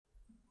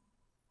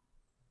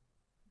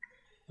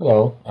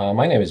Hello,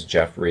 my name is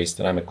Jeff Reist,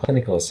 and I'm a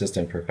clinical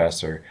assistant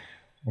professor.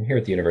 I'm here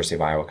at the University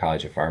of Iowa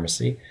College of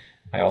Pharmacy.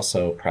 I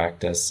also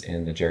practice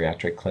in the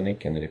geriatric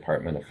clinic in the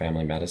Department of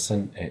Family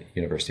Medicine at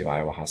University of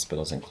Iowa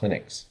Hospitals and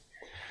Clinics.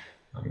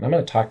 I'm going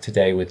to talk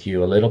today with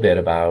you a little bit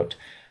about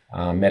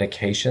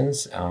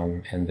medications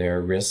and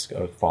their risk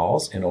of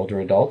falls in older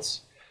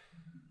adults.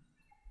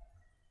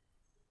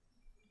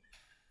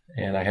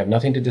 And I have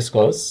nothing to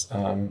disclose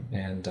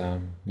and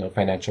no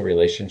financial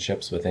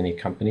relationships with any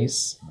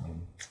companies.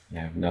 I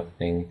have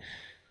nothing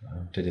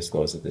to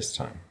disclose at this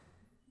time.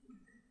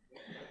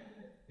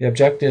 The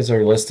objectives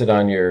are listed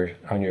on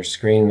your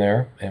screen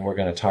there, and we're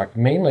going to talk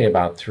mainly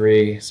about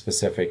three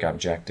specific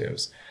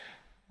objectives.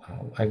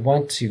 I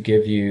want to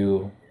give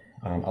you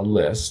a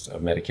list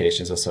of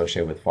medications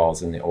associated with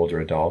falls in the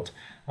older adult.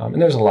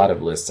 And there's a lot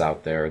of lists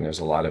out there, and there's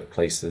a lot of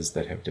places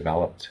that have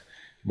developed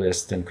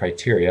lists and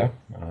criteria,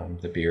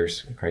 the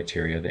Beers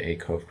criteria, the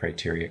ACOV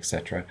criteria,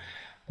 etc.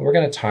 But we're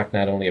going to talk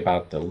not only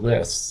about the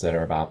lists that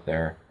are out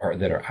there,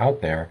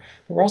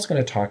 but we're also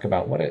going to talk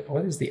about what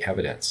is the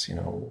evidence.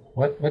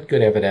 What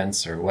good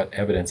evidence or what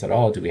evidence at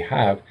all do we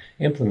have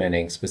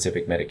implementing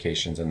specific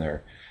medications and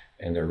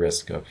their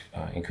risk of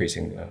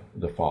increasing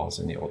the falls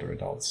in the older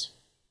adults.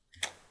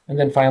 And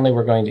then finally,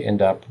 we're going to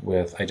end up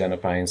with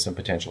identifying some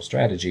potential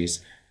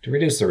strategies to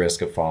reduce the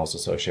risk of falls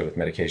associated with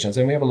medications.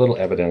 And we have a little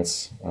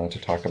evidence to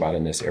talk about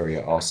in this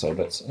area also,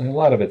 but a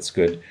lot of it's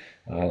good,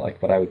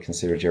 like what I would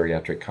consider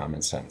geriatric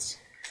common sense.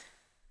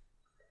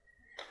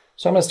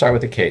 So I'm going to start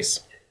with a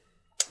case.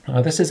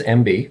 This is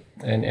MB,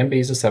 and MB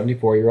is a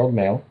 74-year-old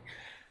male,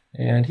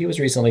 and he was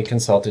recently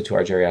consulted to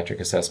our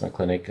geriatric assessment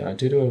clinic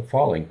due to a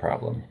falling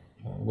problem,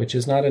 which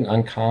is not an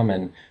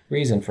uncommon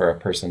reason for a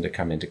person to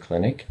come into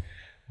clinic.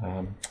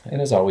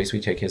 And as always,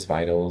 we take his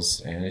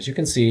vitals, and as you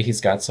can see,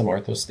 he's got some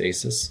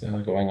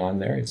orthostasis going on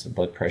there. His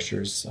blood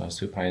pressure's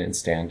supine and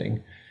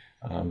standing,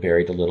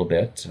 varied a little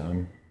bit,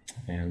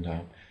 and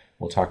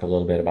we'll talk a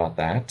little bit about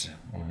that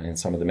and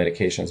some of the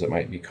medications that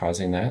might be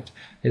causing that.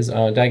 His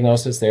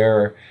diagnosis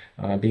there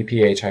are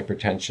BPH,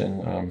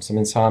 hypertension, some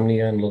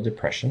insomnia, and a little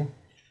depression.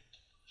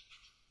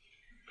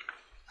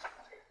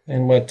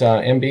 And what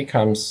MB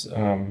comes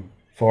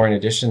for, in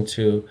addition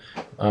to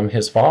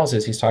his falls,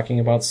 is he's talking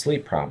about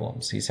sleep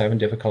problems. He's having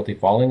difficulty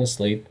falling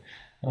asleep.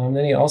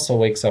 Then he also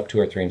wakes up 2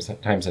 or 3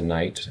 times a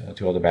night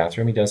to go to the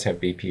bathroom. He does have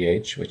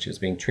BPH, which is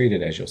being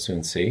treated, as you'll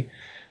soon see.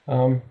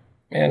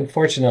 And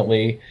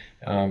fortunately,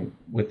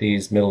 with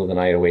these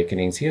middle-of-the-night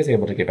awakenings, he is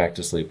able to get back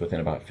to sleep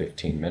within about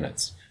 15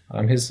 minutes.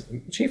 His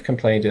chief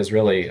complaint is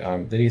really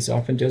that he's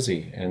often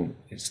dizzy, and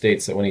it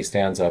states that when he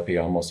stands up, he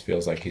almost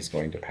feels like he's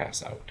going to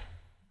pass out.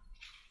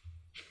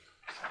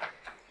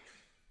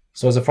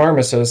 So as a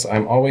pharmacist,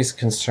 I'm always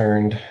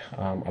concerned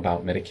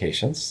about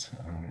medications.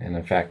 And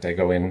in fact, I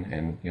go in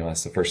and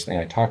that's the first thing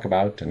I talk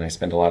about, and I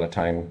spend a lot of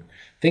time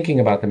thinking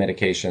about the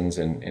medications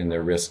and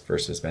their risk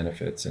versus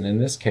benefits. And in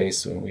this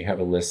case, when we have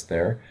a list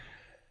there,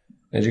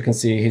 as you can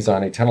see, he's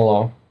on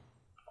atenolol,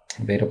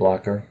 beta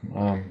blocker,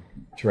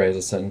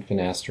 tiotrosin,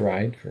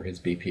 finasteride for his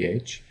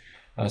BPH,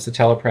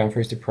 citalopram for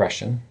his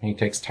depression. He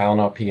takes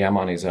Tylenol PM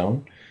on his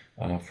own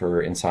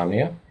for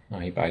insomnia.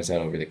 He buys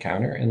that over the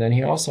counter. And then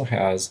he also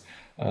has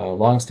a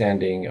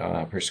long-standing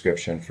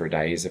prescription for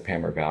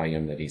diazepam or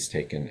Valium that he's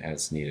taken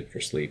as needed for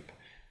sleep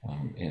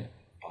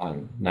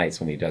on nights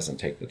when he doesn't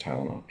take the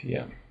Tylenol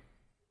PM.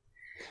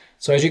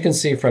 So as you can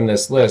see from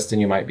this list, and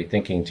you might be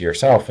thinking to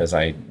yourself, as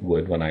I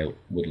would when I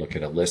would look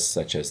at a list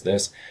such as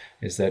this,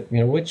 is that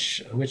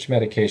which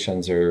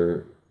medications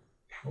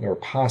are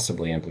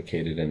possibly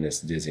implicated in this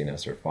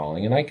dizziness or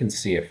falling. And I can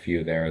see a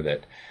few there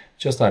that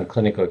just on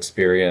clinical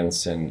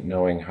experience and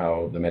knowing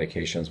how the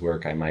medications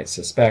work, I might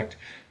suspect.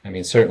 I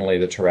mean, certainly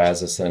the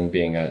tiotrosin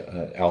being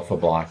an alpha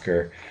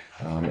blocker,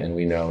 and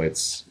we know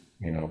its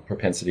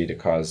propensity to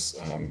cause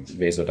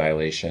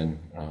vasodilation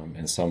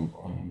and some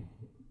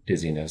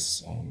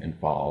dizziness and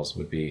falls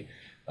would be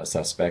a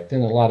suspect.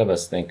 And a lot of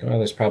us think, well,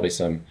 there's probably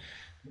some,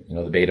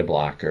 the beta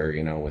blocker,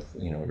 with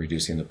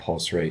reducing the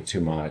pulse rate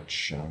too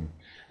much,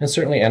 and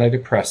certainly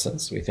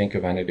antidepressants. We think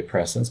of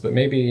antidepressants, but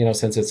maybe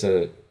since it's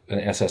an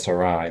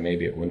SSRI,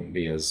 maybe it wouldn't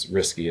be as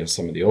risky as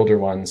some of the older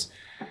ones.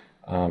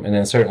 And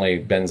then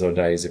certainly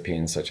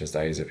benzodiazepines such as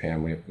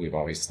diazepam, we've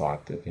always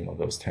thought that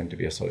those tend to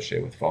be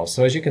associated with falls.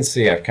 So as you can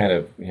see, I've kind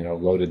of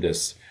loaded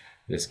this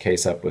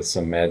case up with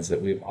some meds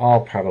that we've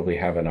all probably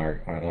have on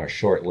our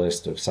short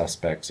list of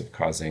suspects of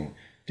causing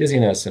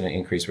dizziness and an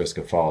increased risk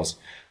of falls.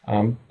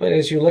 But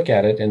as you look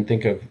at it and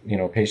think of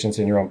patients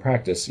in your own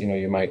practice,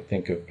 you might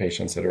think of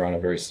patients that are on a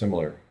very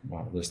similar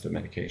list of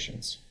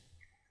medications.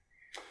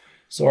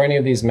 So are any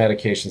of these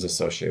medications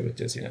associated with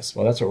dizziness?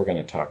 Well, that's what we're going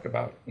to talk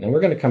about. And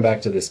we're going to come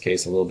back to this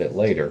case a little bit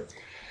later.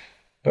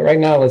 But right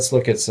now, let's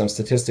look at some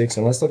statistics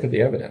and let's look at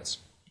the evidence.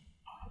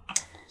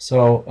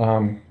 So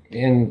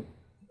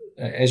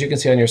as you can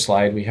see on your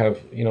slide, we have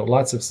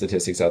lots of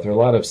statistics out there. A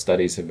lot of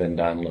studies have been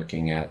done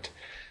looking at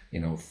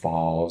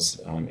falls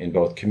in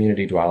both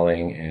community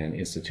dwelling and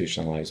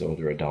institutionalized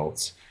older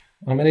adults.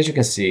 And as you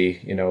can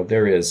see,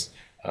 there is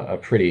a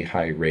pretty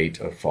high rate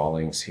of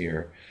fallings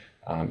here.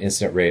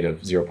 incident rate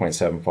of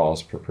 0.7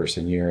 falls per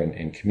person year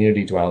in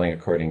community dwelling,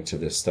 according to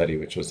this study,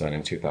 which was done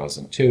in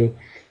 2002,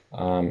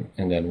 and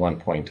then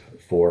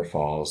 1.4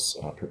 falls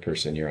per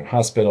person year in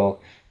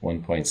hospital,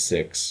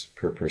 1.6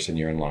 per person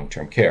year in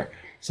long-term care.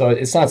 So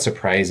it's not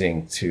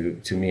surprising to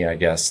me, I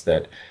guess,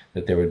 that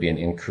there would be an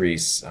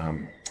increase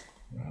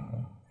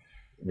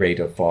rate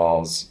of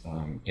falls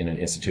in an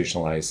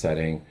institutionalized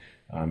setting.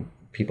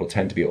 People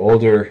tend to be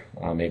older,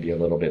 maybe a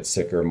little bit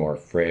sicker, more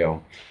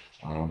frail.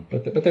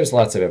 But there's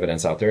lots of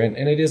evidence out there, and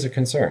it is a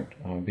concern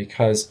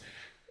because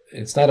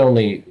it's not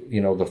only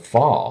the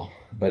fall,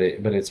 but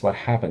it's what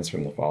happens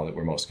from the fall that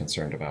we're most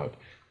concerned about.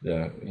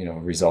 The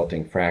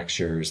resulting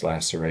fractures,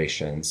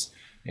 lacerations.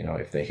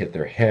 If they hit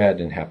their head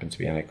and happen to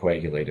be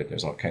anticoagulated,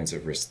 there's all kinds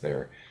of risks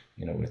there.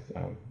 With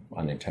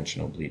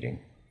unintentional bleeding.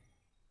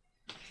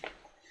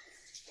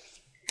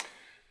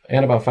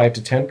 And about 5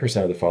 to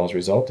 10% of the falls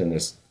result in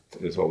this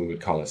is what we would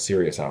call a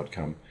serious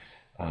outcome.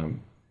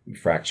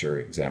 Fracture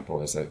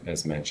example,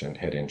 as mentioned,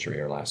 head injury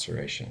or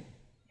laceration.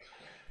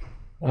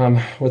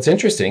 What's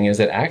interesting is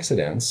that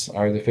accidents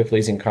are the fifth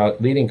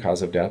leading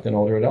cause of death in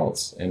older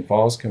adults, and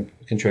falls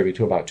contribute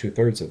to about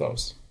 2/3 of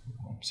those.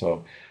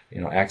 So,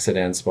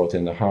 accidents both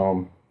in the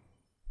home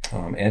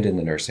and in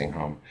the nursing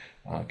home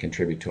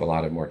contribute to a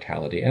lot of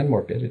mortality and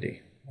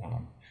morbidity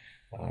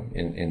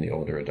in the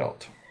older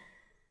adult.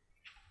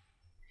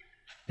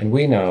 And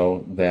we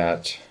know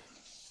that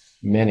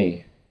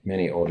many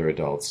older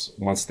adults,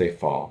 once they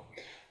fall,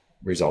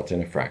 result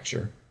in a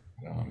fracture,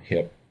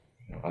 hip,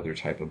 other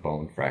type of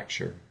bone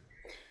fracture.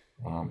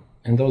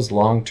 And those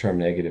long-term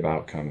negative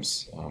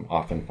outcomes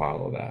often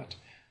follow that.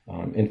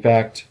 In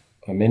fact,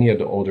 many of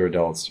the older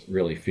adults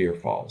really fear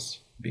falls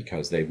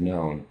because they've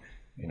known,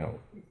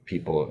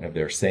 people of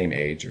their same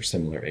age or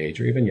similar age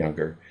or even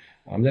younger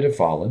that have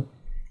fallen,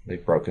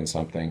 they've broken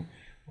something,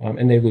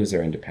 and they lose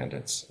their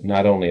independence.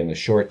 Not only in the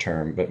short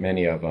term, but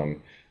many of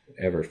them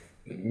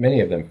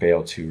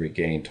fail to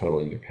regain total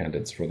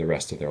independence for the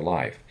rest of their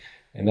life.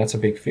 And that's a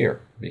big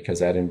fear because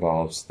that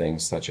involves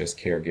things such as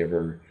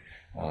caregiver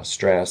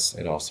stress.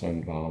 It also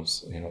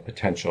involves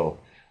potential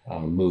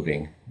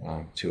moving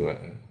to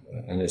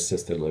an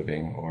assisted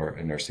living or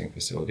a nursing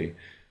facility,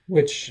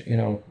 which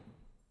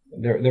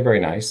they're very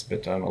nice,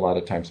 but a lot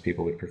of times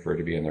people would prefer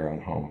to be in their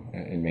own home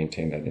and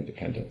maintain that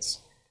independence.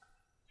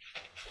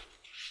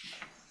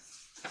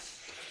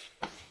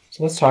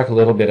 So let's talk a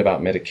little bit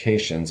about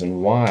medications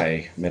and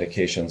why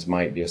medications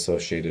might be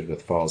associated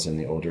with falls in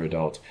the older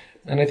adult.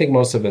 And I think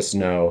most of us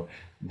know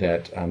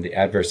that the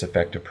adverse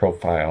effective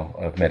profile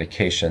of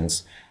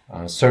medications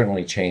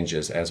certainly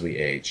changes as we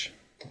age.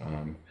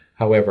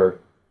 However,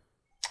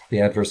 the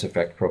adverse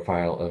effect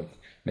profile of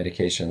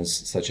medications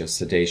such as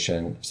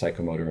sedation,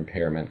 psychomotor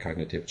impairment,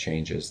 cognitive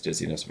changes,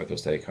 dizziness,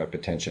 orthostatic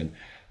hypotension,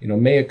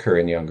 may occur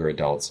in younger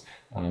adults,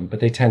 but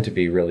they tend to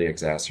be really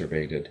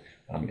exacerbated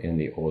in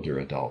the older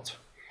adult.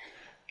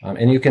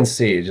 And you can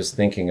see, just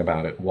thinking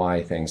about it,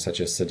 why things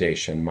such as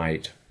sedation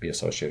might be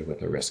associated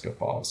with the risk of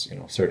falls.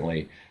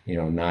 Certainly,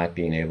 not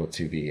being able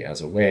to be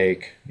as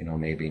awake,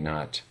 maybe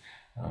not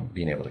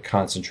being able to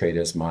concentrate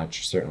as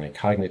much, certainly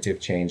cognitive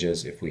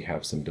changes if we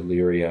have some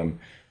delirium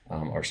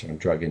or some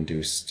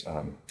drug-induced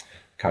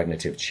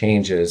cognitive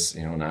changes,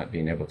 not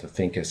being able to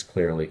think as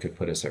clearly could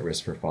put us at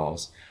risk for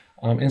falls.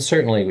 And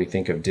certainly we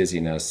think of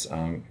dizziness,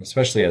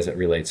 especially as it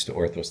relates to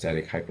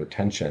orthostatic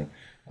hypotension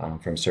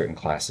from certain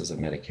classes of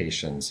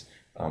medications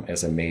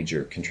as a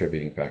major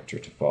contributing factor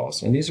to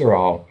falls. And these are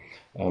all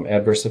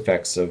adverse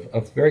effects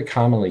of very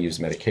commonly used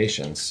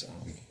medications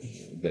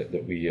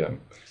that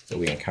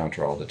we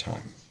encounter all the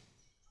time.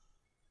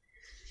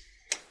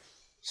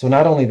 So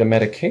not only the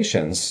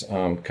medications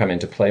come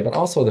into play, but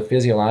also the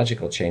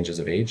physiological changes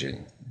of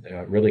aging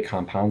really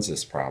compounds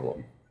this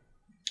problem.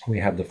 We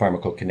have the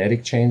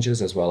pharmacokinetic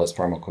changes as well as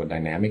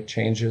pharmacodynamic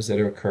changes that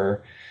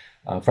occur.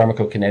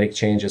 Pharmacokinetic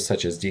changes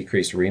such as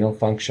decreased renal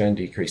function,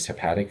 decreased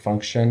hepatic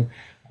function,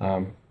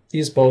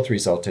 these both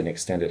result in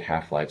extended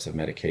half-lives of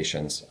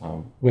medications,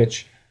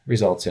 which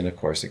results in, of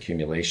course,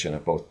 accumulation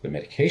of both the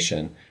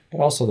medication,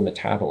 but also the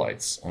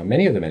metabolites.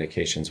 Many of the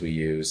medications we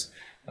use,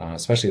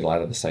 especially a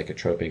lot of the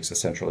psychotropics, the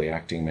centrally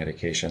acting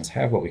medications,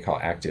 have what we call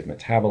active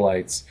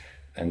metabolites,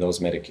 and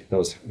those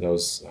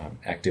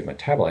active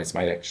metabolites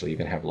might actually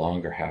even have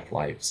longer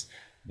half-lives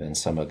than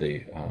some of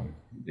the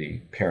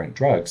parent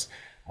drugs.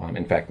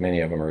 In fact,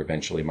 many of them are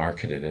eventually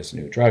marketed as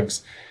new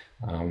drugs.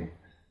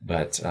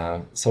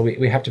 So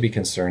we have to be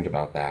concerned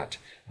about that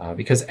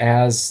because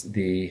as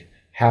the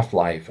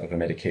half-life of a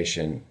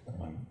medication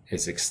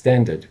is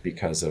extended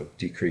because of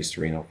decreased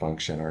renal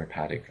function or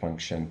hepatic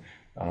function,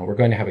 we're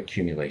going to have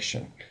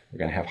accumulation. We're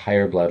going to have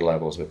higher blood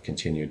levels with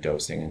continued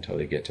dosing until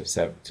they get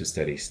to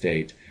steady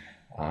state,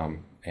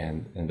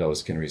 and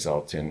those can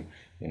result in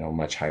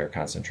much higher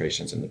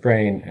concentrations in the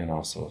brain and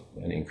also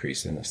an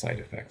increase in the side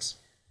effects.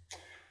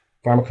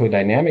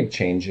 Pharmacodynamic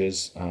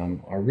changes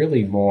are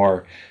really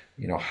more,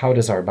 how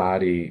does our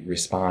body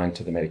respond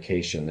to the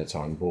medication that's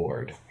on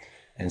board?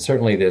 And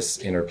certainly this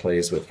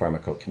interplays with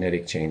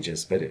pharmacokinetic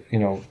changes, but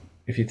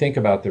if you think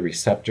about the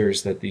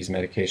receptors that these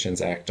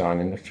medications act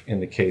on, in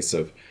the case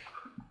of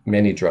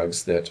many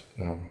drugs that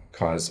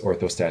cause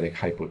orthostatic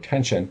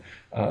hypotension,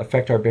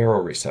 affect our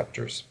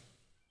baroreceptors.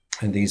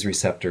 And these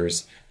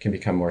receptors can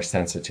become more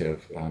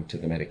sensitive to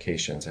the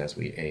medications as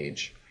we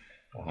age.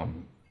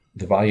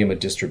 The volume of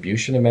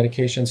distribution of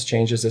medications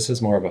changes. This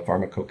is more of a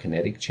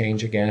pharmacokinetic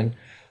change again.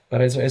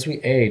 But as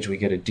we age, we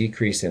get a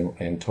decrease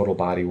in total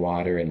body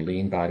water and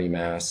lean body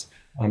mass,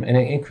 and an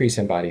increase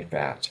in body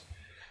fat.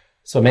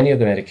 So many of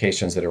the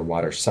medications that are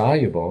water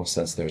soluble,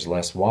 since there's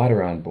less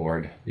water on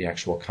board, the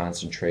actual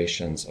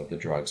concentrations of the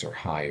drugs are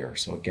higher.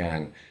 So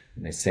again,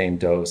 the same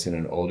dose in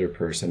an older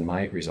person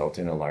might result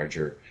in a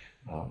larger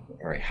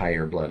or a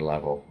higher blood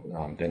level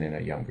than in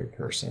a younger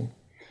person.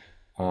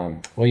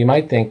 Well, you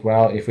might think,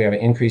 well, if we have an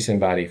increase in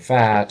body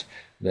fat,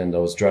 then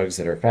those drugs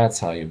that are fat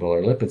soluble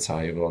or lipid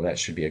soluble, that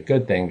should be a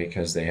good thing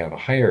because they have a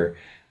higher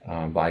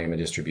volume of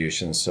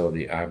distribution, so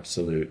the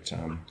absolute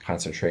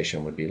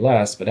concentration would be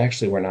less. But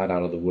actually, we're not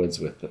out of the woods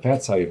with the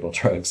fat soluble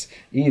drugs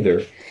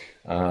either,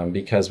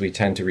 because we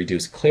tend to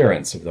reduce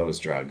clearance of those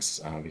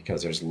drugs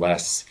because there's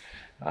less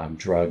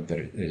drug that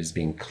is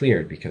being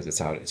cleared because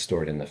it's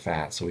stored in the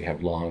fat. So we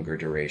have longer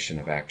duration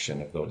of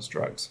action of those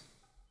drugs.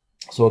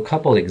 So a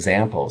couple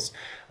examples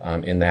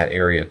in that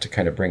area to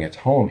kind of bring it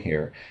home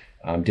here.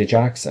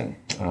 Digoxin.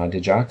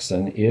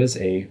 Digoxin is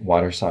a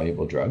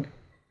water-soluble drug.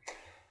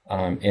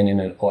 And in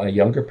a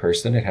younger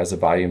person, it has a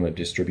volume of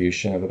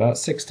distribution of about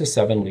 6 to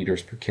 7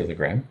 liters per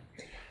kilogram.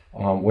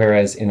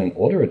 Whereas in an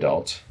older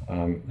adult,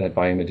 that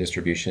volume of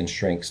distribution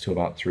shrinks to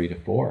about 3 to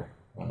 4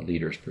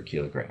 liters per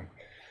kilogram.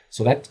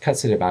 So that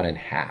cuts it about in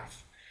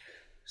half.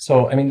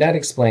 So, I mean, that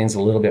explains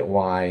a little bit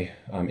why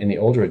in the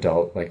older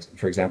adult, like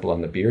for example,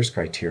 on the Beers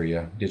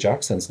criteria,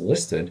 digoxin's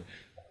listed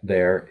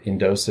there in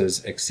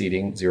doses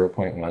exceeding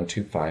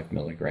 0.125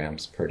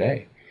 milligrams per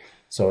day.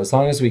 So as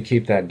long as we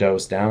keep that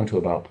dose down to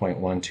about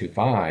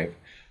 0.125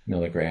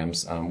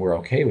 milligrams, we're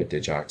okay with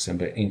digoxin,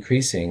 but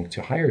increasing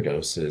to higher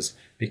doses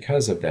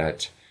because of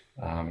that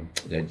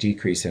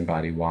decrease in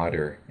body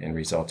water and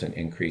resultant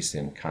increase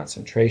in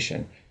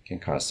concentration can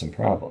cause some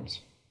problems.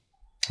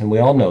 And we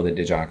all know that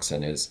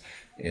digoxin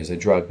is a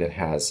drug that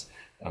has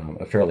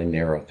a fairly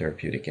narrow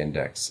therapeutic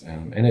index,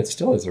 and it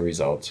still is a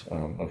result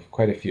of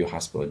quite a few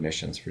hospital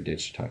admissions for dig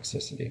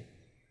toxicity.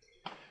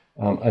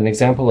 An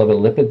example of a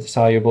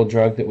lipid-soluble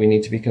drug that we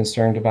need to be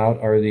concerned about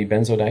are the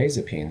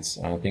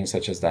benzodiazepines, things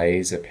such as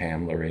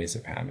diazepam,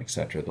 lorazepam,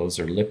 etc. Those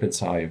are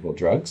lipid-soluble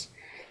drugs,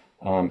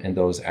 and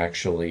those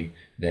actually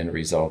then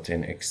result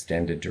in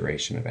extended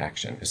duration of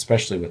action,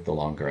 especially with the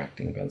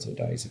longer-acting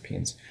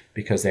benzodiazepines,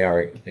 because they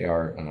are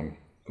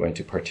going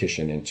to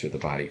partition into the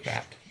body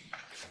fat.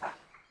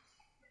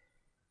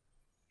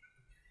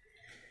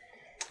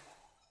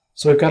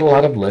 So we've got a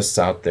lot of lists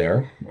out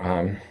there,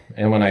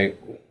 and when I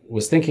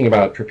was thinking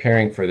about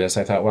preparing for this,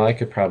 I thought, well, I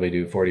could probably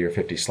do 40 or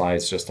 50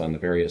 slides just on the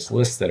various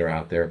lists that are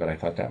out there, but I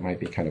thought that might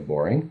be kind of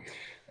boring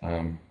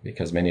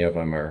because many of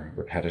them are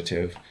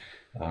repetitive,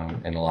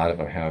 and a lot of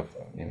them have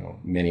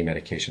many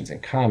medications in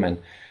common.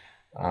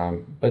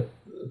 But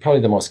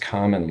probably the most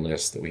common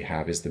list that we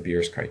have is the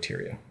Beers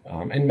criteria,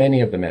 and many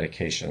of the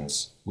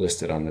medications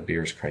listed on the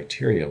Beers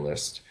criteria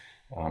list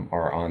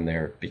are on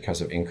there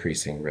because of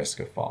increasing risk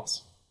of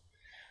falls.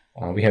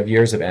 We have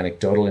years of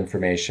anecdotal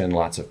information,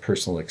 lots of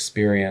personal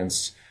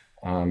experience.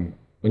 When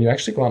you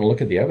actually go out and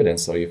look at the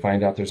evidence, though, you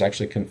find out there's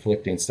actually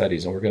conflicting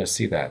studies, and we're going to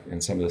see that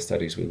in some of the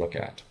studies we look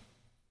at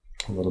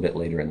a little bit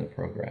later in the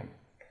program.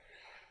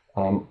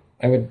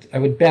 I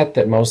would bet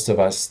that most of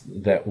us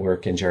that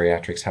work in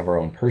geriatrics have our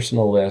own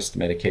personal list,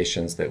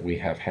 medications that we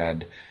have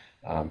had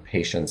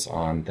patients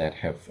on that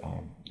have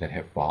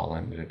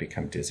fallen, that have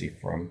become dizzy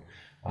from,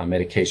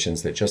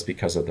 medications that just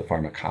because of the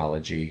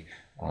pharmacology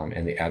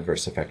and the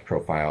adverse effect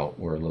profile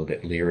we're a little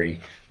bit leery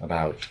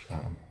about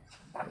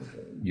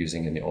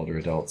using in the older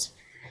adults.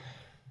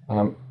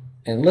 And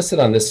listed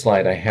on this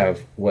slide, I have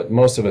what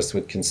most of us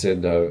would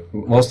consider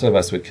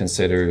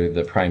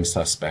the prime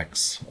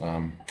suspects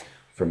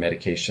for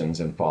medications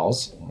and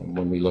falls.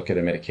 When we look at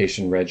a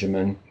medication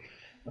regimen,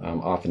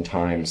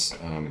 oftentimes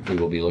we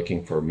will be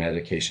looking for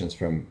medications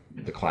from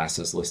the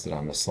classes listed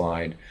on the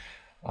slide.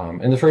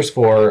 And the first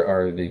four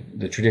are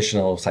the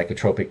traditional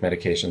psychotropic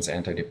medications,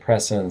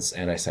 antidepressants,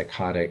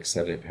 antipsychotics,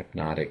 sedative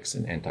hypnotics,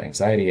 and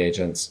anti-anxiety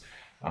agents.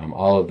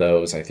 All of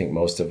those, I think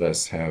most of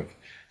us have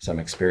some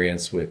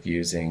experience with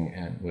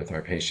using with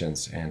our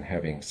patients and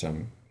having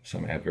some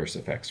adverse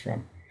effects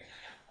from.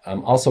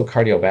 Also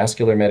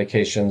cardiovascular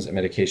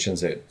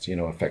medications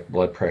that affect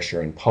blood pressure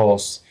and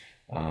pulse.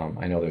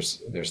 I know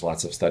there's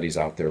lots of studies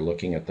out there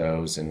looking at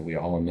those, and we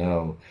all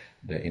know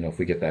that if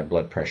we get that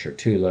blood pressure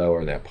too low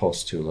or that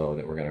pulse too low,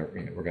 that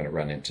we're going to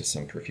run into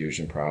some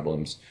perfusion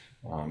problems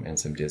and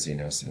some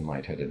dizziness and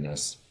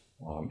lightheadedness.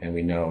 And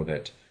we know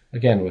that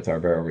again with our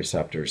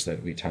baroreceptors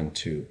that we tend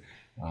to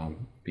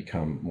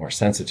become more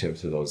sensitive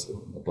to those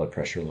blood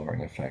pressure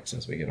lowering effects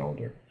as we get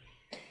older.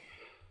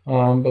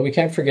 But we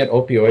can't forget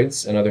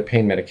opioids and other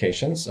pain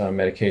medications,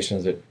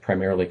 medications that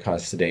primarily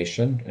cause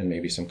sedation and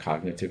maybe some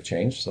cognitive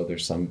change. So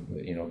there's some,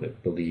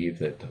 that believe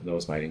that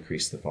those might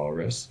increase the fall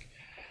risk.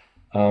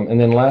 And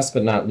then last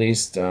but not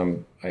least,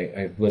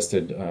 I've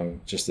listed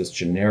just this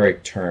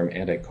generic term,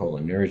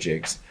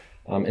 anticholinergics.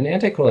 And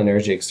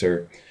anticholinergics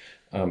are,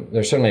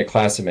 there's certainly a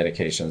class of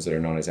medications that are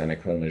known as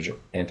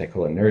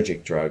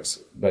anticholinergic drugs,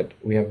 but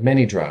we have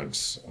many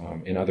drugs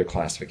in other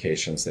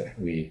classifications that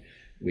we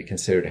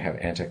consider to have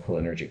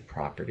anticholinergic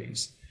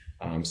properties.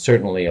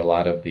 Certainly a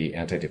lot of the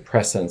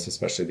antidepressants,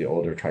 especially the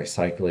older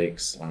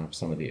tricyclics,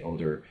 some of the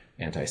older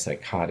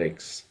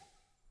antipsychotics,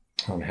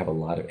 have a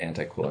lot of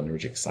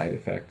anticholinergic side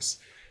effects.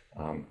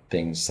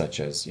 Things such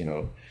as,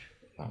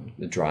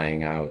 the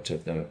drying out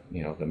of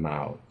the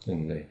mouth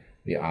and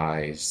the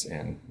eyes,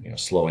 and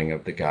slowing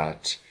of the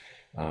gut,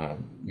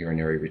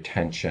 urinary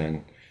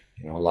retention,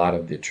 a lot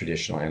of the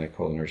traditional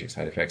anticholinergic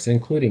side effects,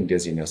 including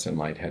dizziness and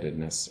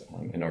lightheadedness,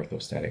 and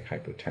orthostatic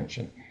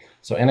hypotension.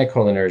 So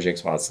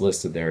anticholinergics, while it's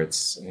listed there,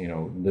 it's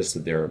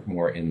listed there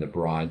more in the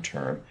broad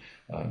term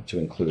to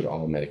include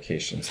all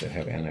medications that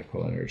have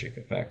anticholinergic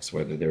effects,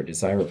 whether they're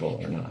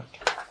desirable or not.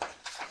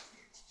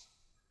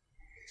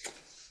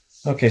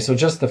 Okay, so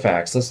just the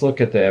facts. Let's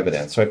look at the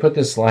evidence. So I put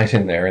this slide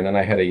in there, and then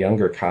I had a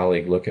younger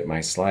colleague look at my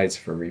slides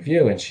for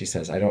review, and she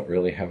says, I don't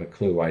really have a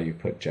clue why you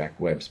put Jack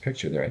Webb's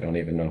picture there. I don't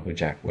even know who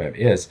Jack Webb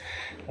is,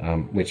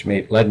 which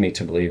led me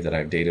to believe that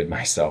I've dated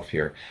myself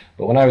here.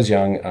 But when I was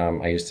young,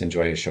 I used to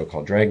enjoy a show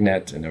called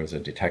Dragnet, and there was a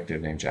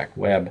detective named Jack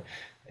Webb,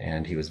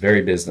 and he was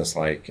very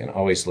businesslike and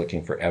always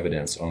looking for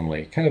evidence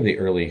only, kind of the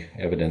early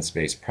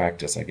evidence-based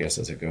practice, I guess,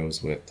 as it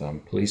goes with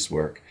police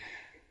work.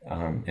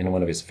 And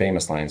one of his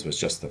famous lines was,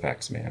 "Just the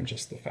facts, ma'am,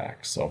 just the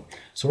facts." So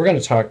we're going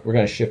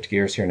to shift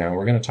gears here now.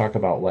 We're going to talk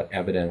about what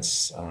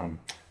evidence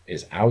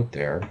is out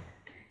there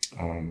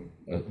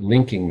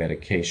linking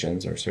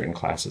medications or certain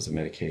classes of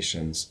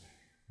medications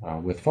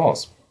with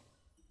falls.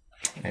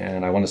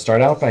 And I want to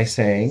start out by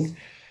saying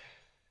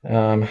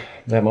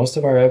that most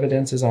of our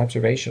evidence is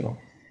observational.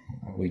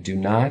 We do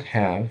not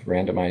have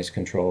randomized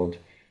controlled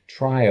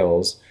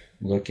trials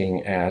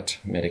looking at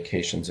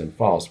medications and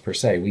falls per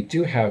se. We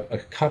do have a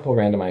couple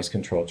randomized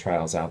controlled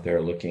trials out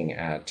there looking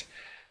at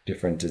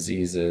different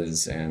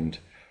diseases and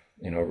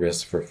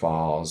risk for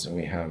falls, and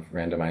we have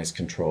randomized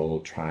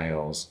controlled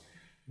trials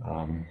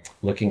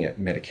looking at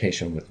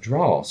medication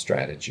withdrawal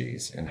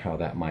strategies and how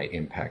that might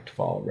impact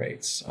fall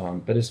rates.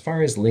 But as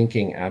far as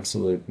linking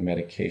absolute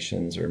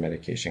medications or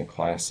medication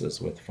classes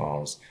with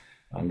falls,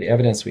 the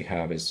evidence we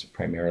have is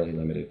primarily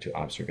limited to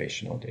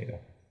observational data.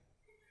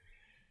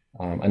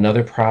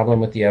 Another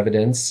problem with the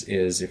evidence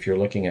is if you're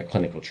looking at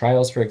clinical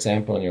trials, for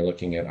example, and you're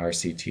looking at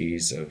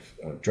RCTs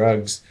of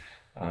drugs,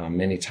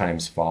 many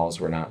times falls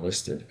were not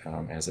listed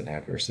as an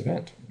adverse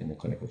event in the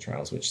clinical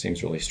trials, which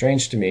seems really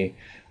strange to me.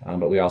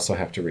 But we also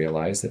have to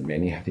realize that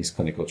many of these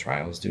clinical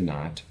trials do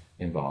not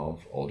involve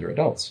older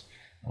adults.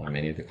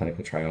 Many of the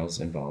clinical trials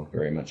involve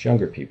very much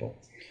younger people.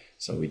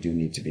 So we do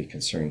need to be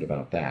concerned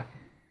about that.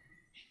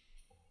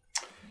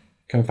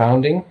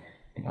 Confounding.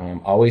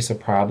 Always a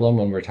problem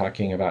when we're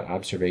talking about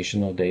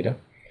observational data.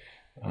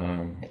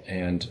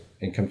 And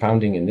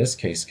confounding in this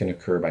case can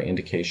occur by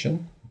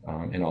indication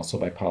and also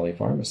by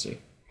polypharmacy.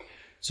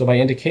 So by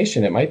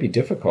indication, it might be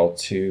difficult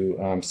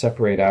to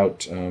separate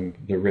out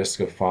the risk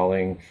of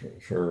falling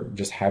for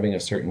just having a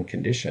certain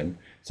condition,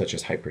 such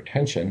as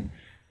hypertension,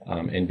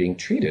 and being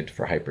treated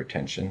for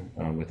hypertension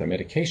with a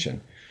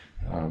medication.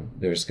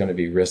 There's going to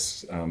be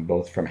risks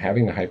both from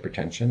having the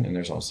hypertension, and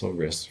there's also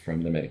risks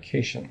from the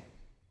medication.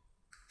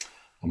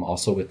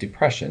 Also with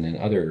depression and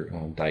other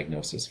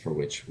diagnoses for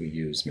which we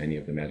use many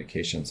of the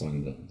medications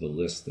on the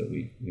list that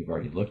we've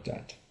already looked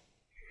at.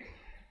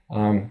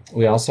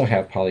 We also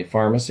have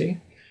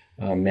polypharmacy.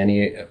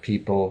 Many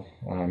people,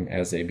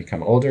 as they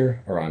become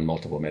older, are on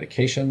multiple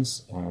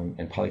medications.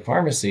 And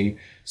polypharmacy,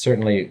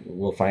 certainly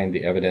we'll find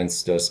the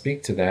evidence does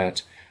speak to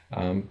that.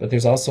 But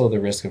there's also the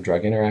risk of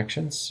drug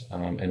interactions.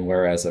 And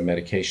whereas a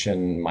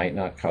medication might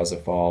not cause a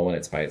fall when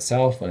it's by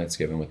itself, when it's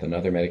given with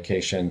another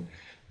medication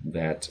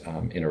that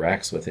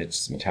interacts with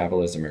its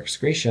metabolism or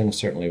excretion,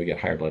 certainly we get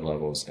higher blood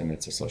levels and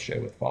it's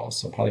associated with falls.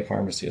 So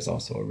polypharmacy is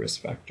also a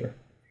risk factor.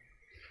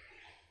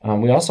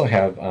 We also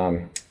have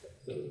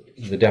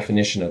the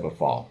definition of a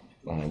fall,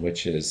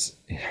 which is,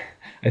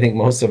 I think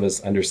most of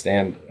us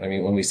understand. I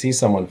mean, when we see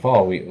someone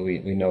fall, we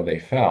know they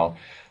fell.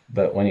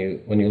 But when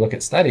you look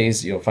at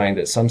studies, you'll find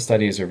that some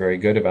studies are very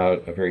good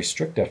about a very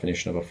strict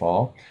definition of a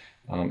fall.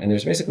 And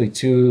there's basically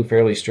two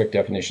fairly strict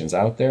definitions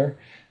out there.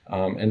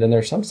 And then there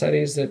are some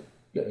studies that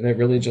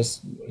really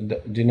just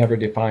do never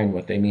define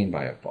what they mean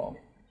by a fall.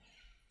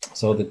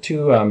 So the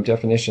two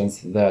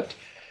definitions that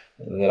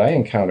I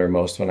encounter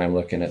most when I'm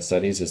looking at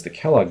studies is the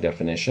Kellogg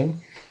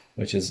definition,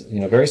 which is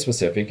very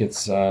specific.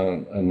 It's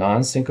a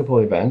non-syncopal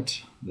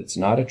event that's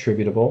not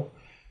attributable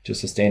to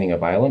sustaining a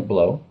violent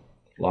blow,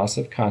 loss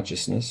of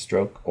consciousness,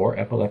 stroke, or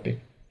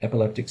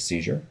epileptic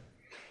seizure.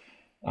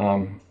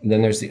 Then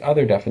there's the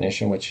other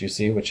definition, which you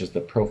see, which is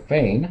the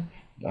profane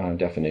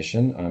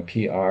definition,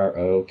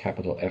 PRO,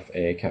 capital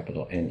FA,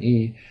 capital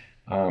NE.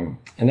 And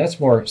that's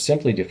more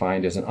simply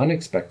defined as an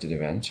unexpected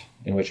event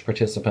in which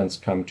participants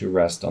come to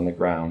rest on the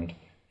ground,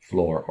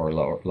 floor, or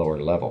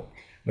lower level,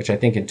 which I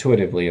think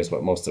intuitively is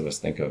what most of us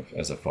think of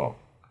as a fall.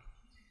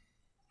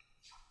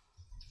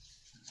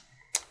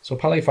 So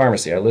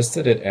polypharmacy, I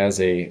listed it as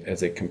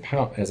a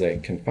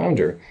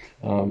confounder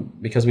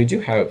because we do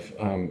have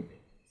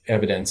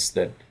evidence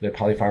that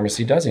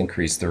polypharmacy does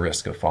increase the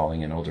risk of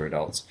falling in older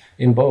adults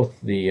in both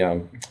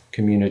the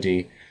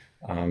community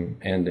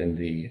and in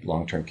the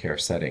long-term care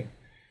setting.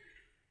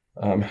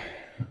 And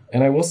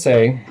I will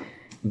say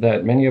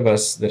that many of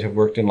us that have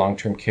worked in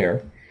long-term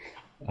care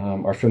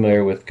are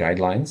familiar with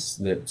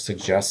guidelines that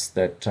suggest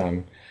that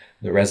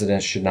the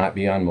residents should not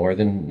be on more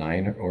than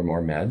 9 or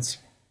more meds.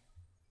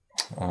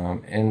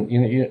 And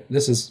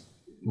this is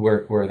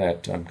where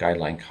that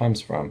guideline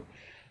comes from.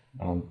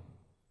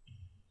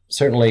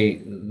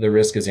 Certainly, the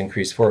risk is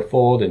increased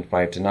fourfold in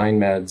 5 to 9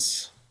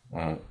 meds.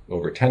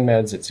 Over 10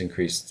 meds, it's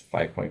increased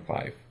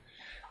 5.5.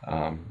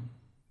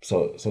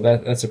 So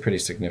that's a pretty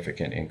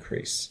significant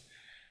increase.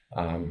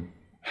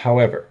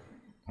 However,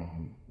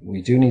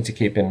 we do need to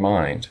keep in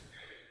mind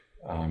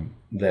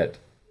that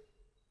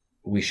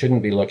we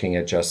shouldn't be looking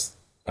at just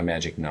a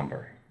magic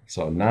number.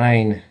 So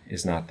 9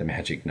 is not the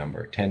magic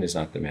number. 10 is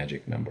not the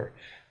magic number.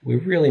 We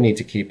really need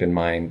to keep in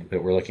mind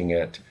that we're looking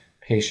at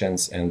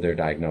patients and their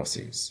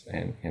diagnoses,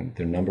 and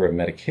the number of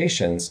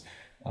medications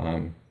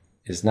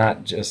is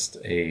not just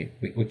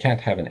we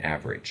can't have an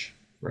average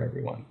for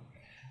everyone.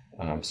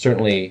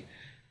 Certainly,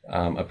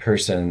 a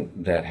person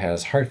that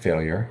has heart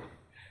failure,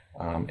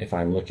 if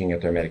I'm looking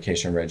at their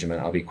medication regimen,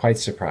 I'll be quite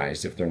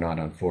surprised if they're not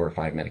on 4 or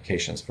 5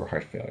 medications for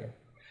heart failure.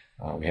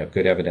 We have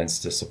good evidence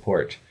to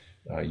support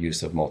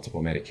use of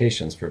multiple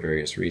medications for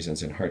various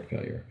reasons in heart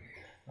failure.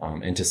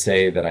 And to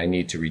say that I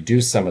need to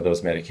reduce some of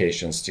those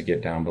medications to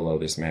get down below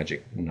this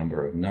magic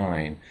number of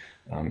 9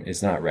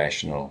 is not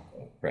rational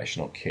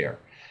care.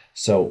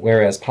 So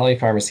whereas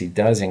polypharmacy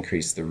does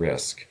increase the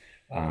risk,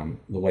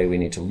 the way we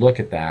need to look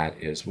at that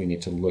is we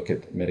need to look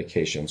at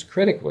medications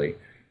critically.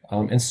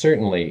 And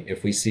certainly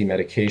if we see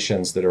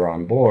medications that are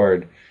on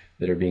board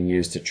that are being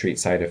used to treat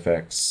side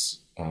effects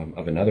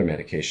of another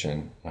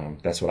medication,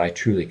 that's what I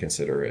truly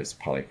consider as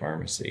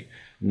polypharmacy,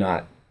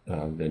 not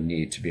the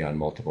need to be on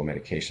multiple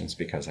medications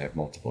because I have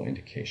multiple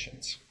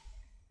indications.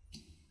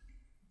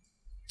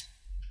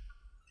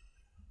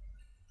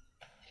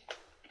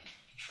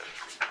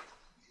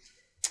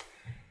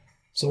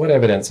 So what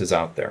evidence is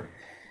out there?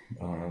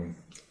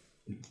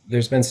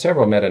 There's been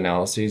several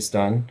meta-analyses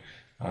done,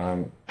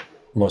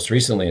 most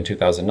recently in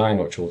 2009,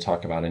 which we'll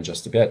talk about in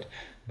just a bit.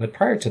 But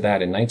prior to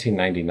that, in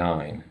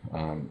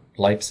 1999,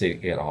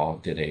 Leipzig et al.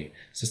 Did a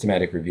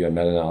systematic review and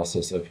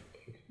meta-analysis that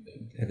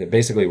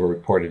basically were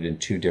reported in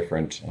 2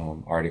 different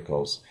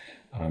articles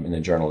in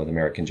the Journal of the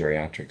American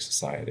Geriatric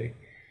Society.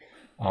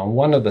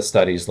 One of the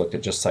studies looked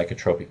at just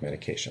psychotropic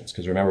medications,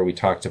 because remember we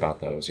talked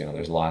about those.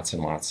 There's lots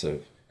and lots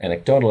of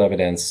anecdotal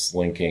evidence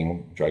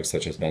linking drugs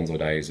such as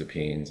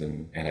benzodiazepines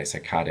and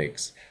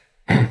antipsychotics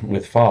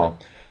with fall.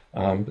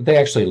 But they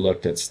actually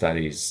looked at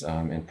studies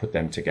and put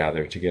them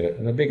together to get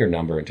a bigger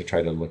number and to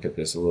try to look at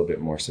this a little bit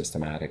more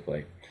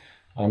systematically.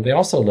 They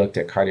also looked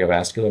at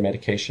cardiovascular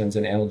medications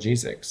and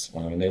analgesics,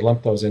 and they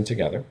lumped those in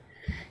together.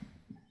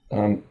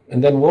 And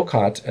then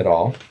Wolcott et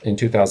al. In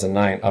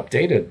 2009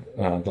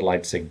 updated the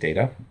Leipzig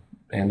data,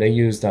 and they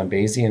used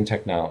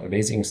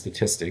Bayesian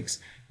statistics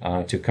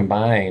to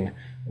combine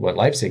what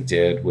Leipzig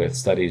did with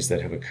studies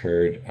that have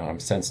occurred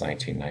since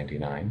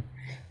 1999.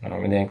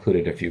 And they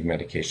included a few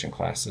medication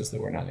classes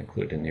that were not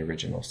included in the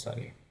original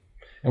study.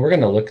 And we're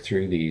going to look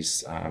through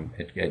these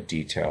at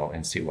detail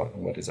and see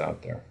what is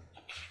out there.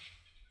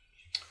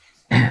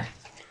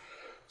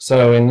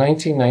 So in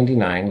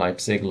 1999,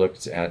 Leipzig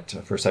looked at,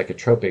 for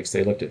psychotropics,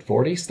 they looked at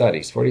 40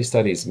 studies. 40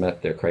 studies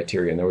met their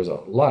criteria, and there was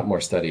a lot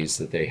more studies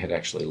that they had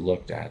actually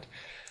looked at.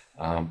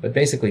 But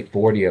basically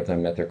 40 of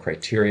them met their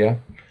criteria.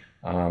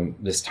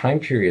 This time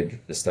period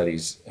that the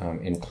studies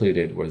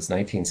included was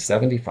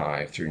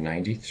 1975 through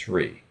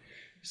 93.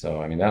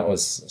 So, that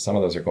was, some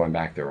of those are going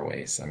back their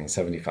ways.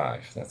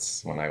 75,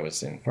 that's when I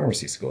was in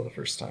pharmacy school the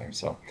first time.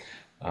 So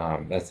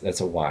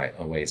that's a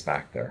ways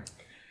back there.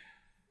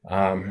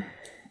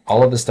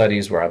 All of the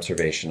studies were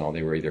observational.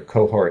 They were either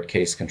cohort,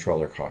 case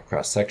control, or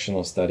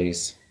cross-sectional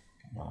studies.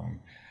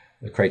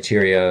 The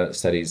criteria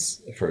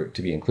studies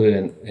to be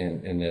included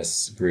in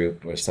this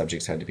group where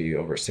subjects had to be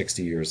over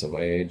 60 years of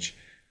age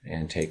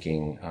and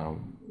taking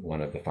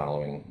one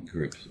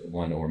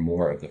or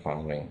more of the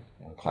following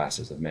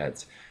classes of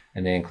meds.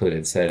 And they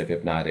included sedative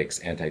hypnotics,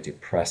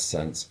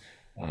 antidepressants,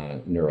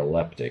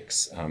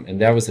 neuroleptics. And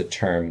that was a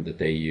term that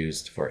they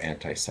used for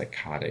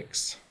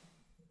antipsychotics.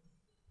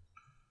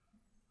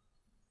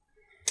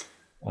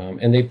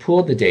 And they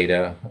pooled the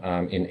data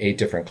in 8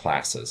 different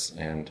classes.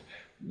 And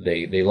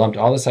they lumped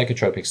all the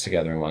psychotropics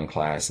together in one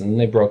class, and then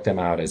they broke them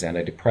out as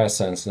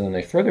antidepressants, and then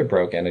they further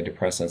broke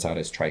antidepressants out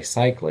as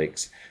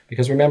tricyclics,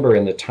 because remember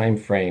in the time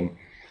frame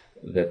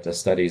that the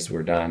studies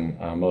were done,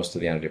 most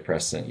of the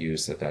antidepressant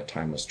used at that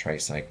time was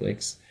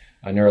tricyclics.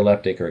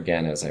 Neuroleptic, or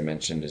again, as I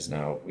mentioned, is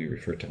now, we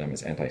refer to them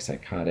as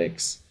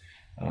antipsychotics.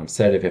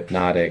 Sedative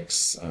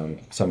hypnotics,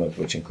 some of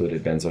which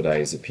included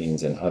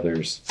benzodiazepines and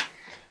others.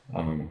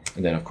 And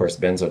then, of course,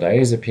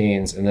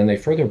 benzodiazepines. And then they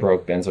further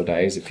broke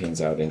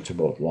benzodiazepines out into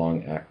both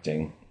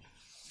long-acting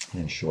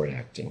and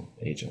short-acting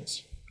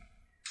agents.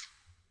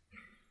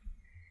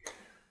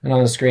 And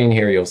on the screen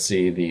here, you'll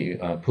see the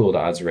pooled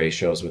odds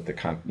ratios with the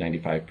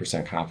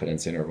 95%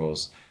 confidence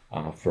intervals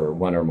for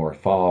one or more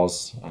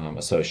falls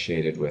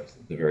associated with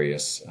the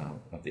various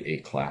of the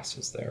 8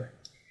 classes there.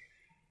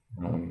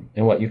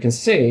 And what you can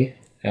see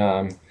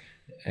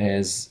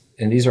is,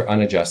 and these are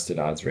unadjusted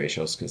odds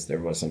ratios because there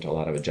wasn't a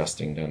lot of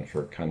adjusting done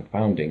for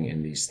confounding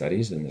in these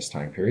studies in this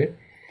time period.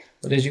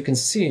 But as you can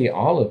see,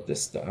 all of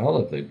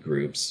the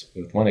groups,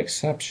 with one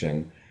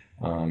exception,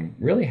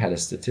 really had a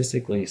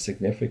statistically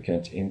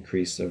significant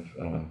increase of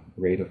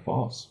rate of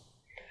falls.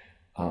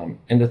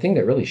 And the thing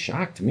that really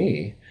shocked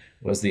me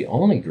was the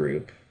only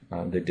group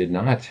that did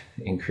not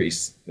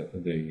increase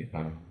the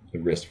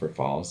risk for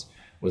falls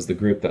was the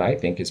group that I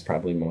think is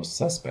probably most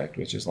suspect,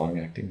 which is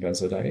long-acting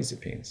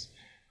benzodiazepines.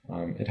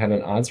 It had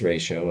an odds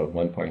ratio of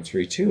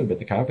 1.32, but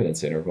the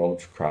confidence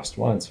interval crossed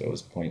 1, so it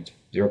was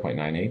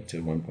 0.98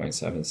 to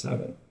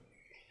 1.77.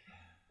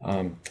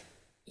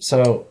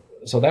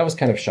 So that was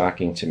kind of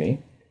shocking to me.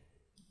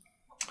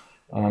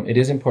 It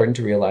is important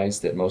to realize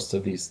that most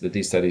of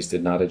these studies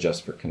did not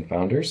adjust for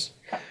confounders.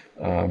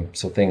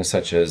 So things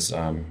such as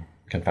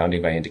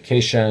confounding by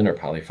indication or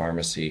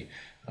polypharmacy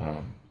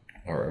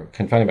or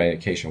confounding by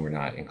indication were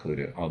not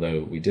included,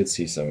 although we did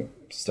see some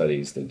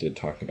studies that did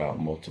talk about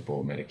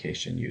multiple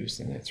medication use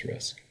and its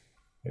risk,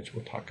 which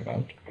we'll talk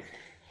about.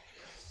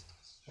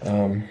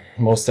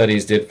 Most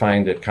studies did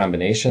find that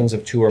combinations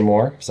of 2 or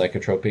more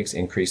psychotropics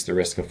increase the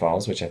risk of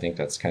falls, which I think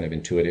that's kind of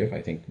intuitive.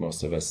 I think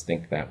most of us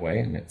think that way,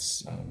 and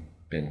it's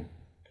been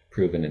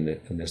proven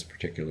in this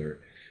particular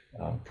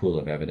pool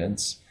of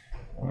evidence.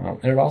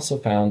 And it also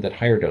found that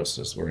higher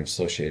doses were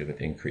associated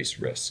with increased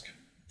risk.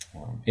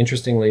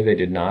 Interestingly, they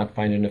did not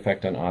find an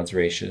effect on odds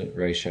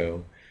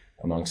ratio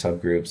among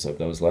subgroups of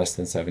those less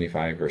than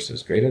 75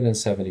 versus greater than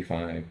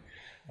 75.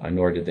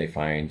 Nor did they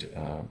find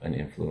an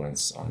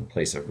influence on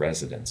place of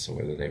residence, so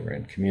whether they were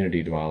in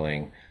community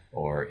dwelling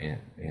or in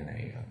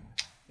a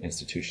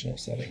institutional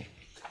setting.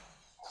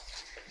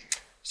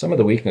 Some of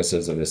the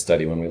weaknesses of this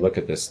study, when we look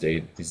at these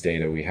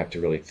data, we have to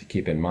really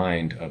keep in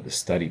mind of the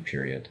study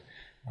period.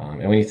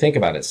 And when you think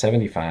about it,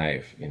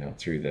 75,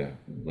 through the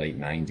late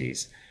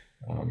 90s,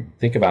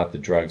 think about the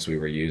drugs we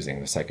were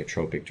using, the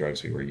psychotropic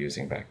drugs we were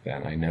using back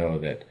then. I know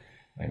that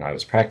I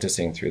was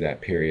practicing through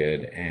that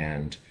period,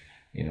 and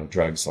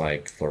drugs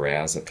like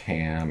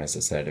flurazepam as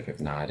a sedative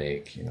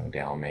hypnotic,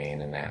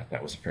 Dalmane, and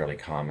that was fairly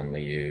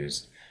commonly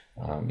used.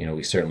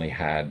 We certainly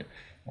had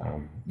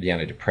the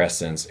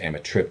antidepressants,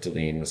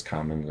 amitriptyline was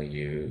commonly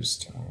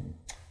used.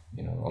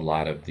 A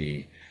lot of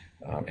the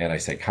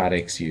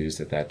antipsychotics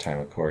used at that time,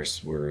 of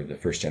course, were the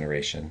first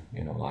generation,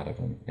 a lot of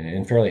them,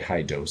 in fairly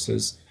high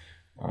doses.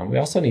 We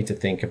also need to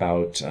think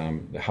about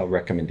how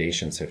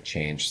recommendations have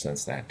changed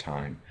since that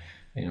time.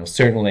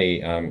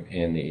 Certainly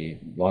in the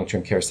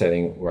long-term care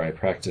setting where I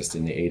practiced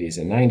in the 80s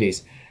and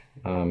 90s,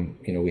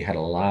 we had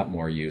a lot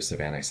more use of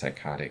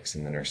antipsychotics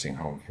in the nursing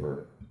home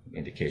for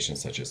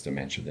indications such as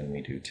dementia than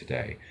we do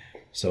today.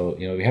 So,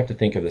 we have to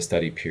think of the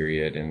study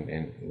period,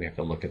 and we have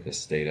to look at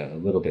this data a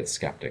little bit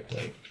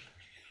skeptically.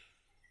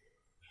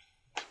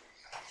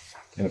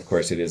 And of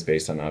course, it is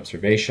based on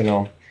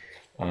observational.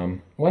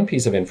 One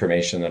piece of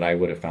information that I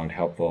would have found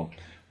helpful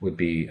would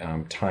be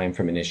time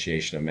from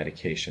initiation of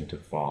medication to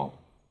fall.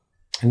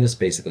 And this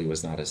basically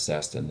was not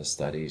assessed in the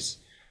studies.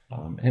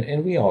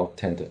 And we all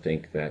tend to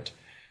think that,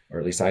 or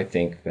at least I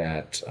think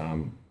that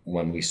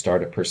when we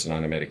start a person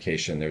on a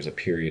medication, there's a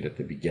period at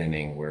the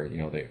beginning where,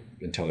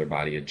 until their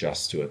body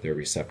adjusts to it, their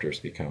receptors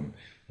become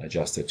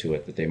adjusted to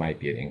it, that they might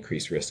be at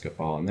increased risk of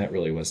fall. And that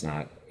really was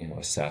not,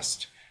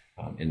 assessed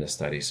in the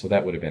study. So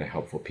that would have been a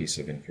helpful piece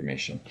of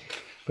information.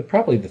 But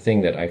probably the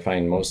thing that I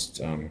find most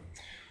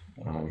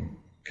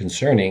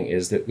concerning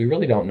is that we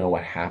really don't know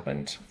what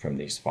happened from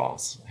these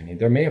falls. I mean,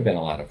 there may have been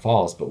a lot of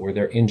falls, but were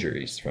there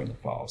injuries from the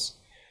falls?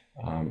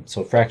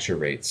 So fracture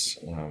rates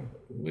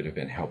would have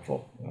been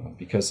helpful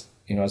because,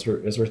 as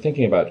we're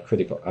thinking about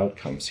critical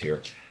outcomes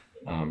here,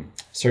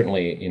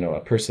 certainly, a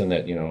person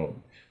that,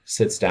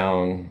 sits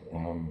down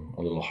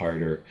a little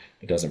harder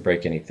but doesn't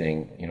break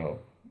anything,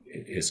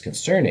 is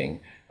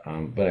concerning.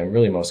 But I'm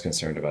really most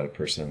concerned about a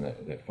person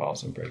that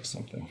falls and breaks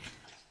something.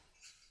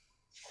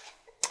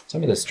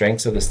 Some of the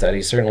strengths of the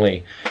study,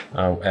 certainly,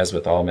 as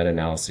with all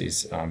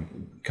meta-analyses,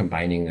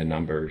 combining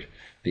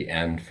the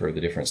N for the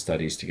different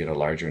studies to get a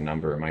larger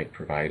number might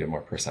provide a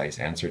more precise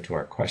answer to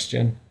our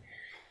question.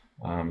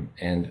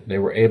 And they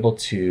were able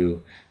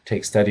to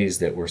take studies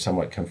that were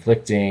somewhat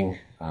conflicting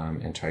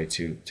and try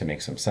to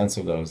make some sense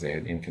of those. They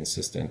had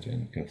inconsistent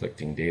and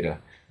conflicting data,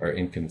 or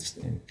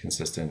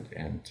inconsistent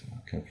and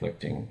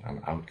conflicting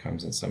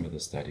outcomes in some of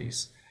the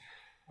studies.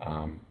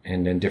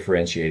 And then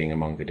differentiating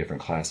among the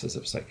different classes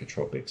of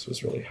psychotropics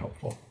was really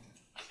helpful.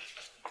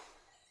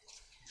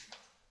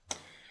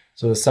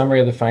 So the summary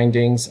of the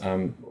findings,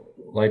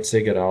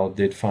 Leitzig et al.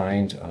 Did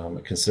find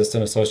a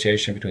consistent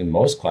association between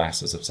most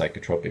classes of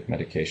psychotropic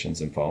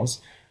medications and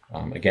falls,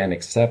 again,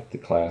 except the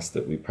class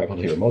that we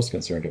probably are most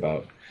concerned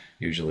about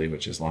usually,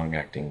 which is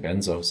long-acting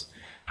benzos.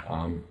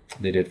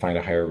 They did find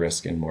a higher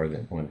risk in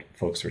when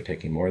folks were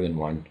taking more than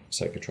one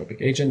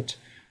psychotropic agent.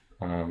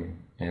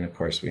 And of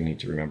course, we need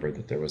to remember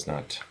that there was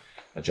not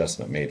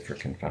adjustment made for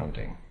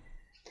confounding.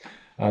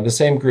 The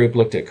same group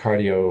looked at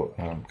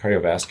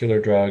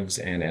cardiovascular drugs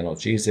and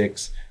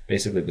analgesics,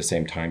 basically the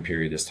same time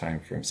period, this time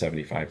from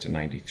 75 to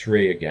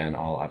 93. Again,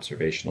 all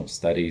observational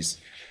studies,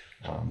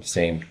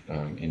 same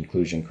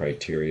inclusion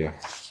criteria.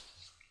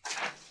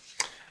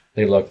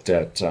 They looked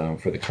at,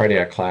 for the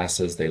cardiac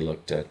classes, they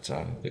looked at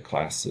the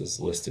classes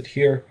listed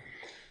here.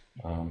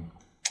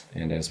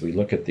 And as we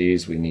look at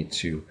these, we need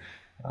to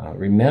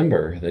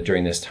remember that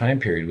during this time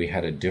period, we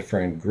had a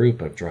different group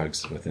of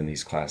drugs within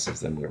these classes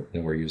than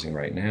we're using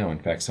right now. In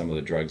fact, some of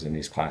the drugs in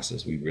these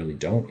classes we really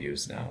don't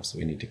use now, so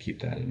we need to keep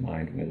that in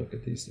mind when we look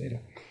at these data.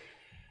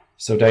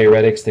 So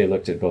diuretics, they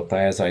looked at both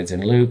thiazides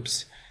and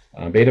loops.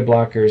 Beta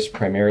blockers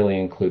primarily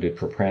included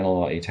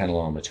propranolol,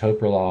 atenolol, and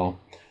metoprolol.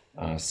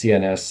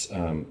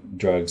 CNS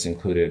drugs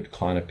included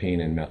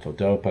clonopine and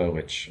methyl-dopa,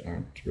 which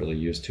aren't really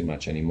used too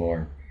much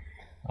anymore.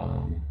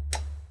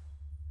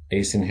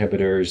 ACE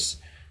inhibitors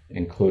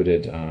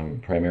included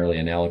primarily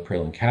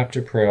enalapril and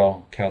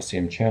captopril,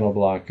 calcium channel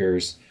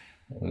blockers.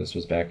 This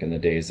was back in the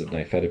days of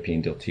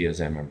nifedipine,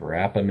 diltiazem, and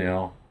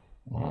verapamil.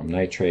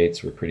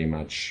 Nitrates were pretty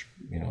much,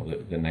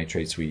 the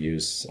nitrates we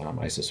use,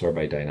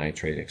 isosorbide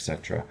dinitrate,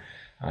 etc.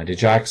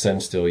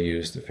 Digoxin still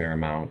used a fair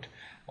amount.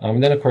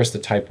 And then, of course, the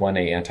type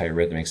 1A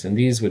antiarrhythmics, and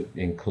these would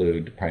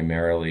include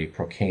primarily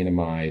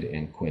procainamide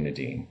and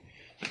quinidine.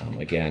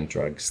 Again,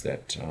 drugs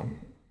that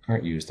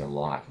aren't used a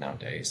lot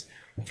nowadays.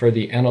 For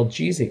the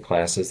analgesic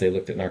classes, they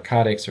looked at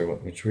narcotics, or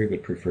which we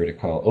would prefer to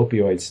call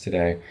opioids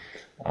today,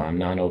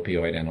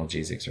 non-opioid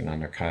analgesics or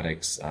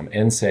non-narcotics,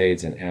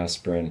 NSAIDs and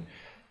aspirin.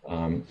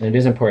 And it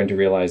is important to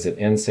realize that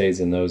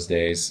NSAIDs in those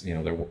days,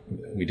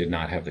 we did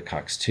not have the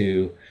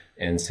COX-2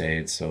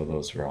 NSAIDs, so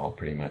those were all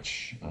pretty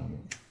much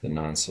the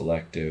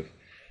non-selective.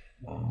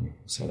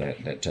 So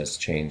that does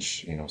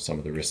change, some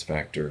of the risk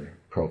factor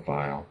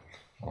profile.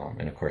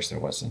 And of course, there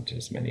wasn't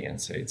as many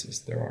NSAIDs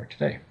as there are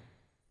today.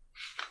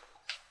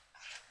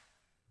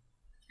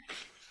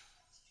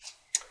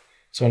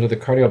 So under the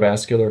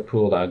cardiovascular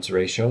pooled odds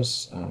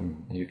ratios,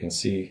 you can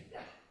see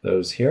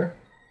those here.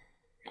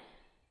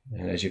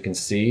 And as you can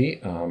see,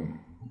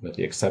 with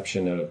the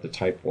exception of the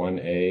type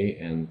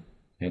 1A and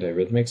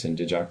antiarrhythmics and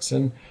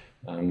digoxin,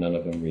 none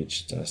of them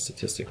reached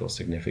statistical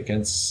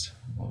significance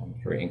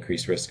for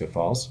increased risk of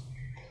falls.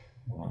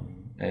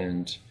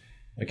 And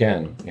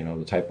again,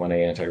 the type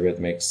 1A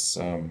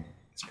antiarrhythmics,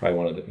 it's probably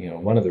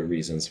one of the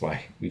reasons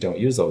why we don't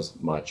use those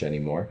much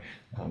anymore,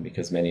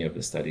 because many of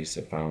the studies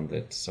have found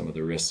that some of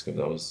the risk of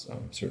those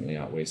certainly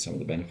outweighs some of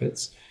the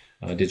benefits.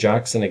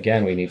 Digoxin,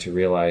 again, we need to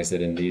realize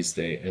that in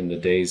the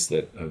days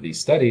of these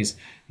studies,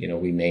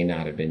 we may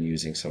not have been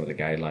using some of the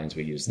guidelines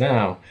we use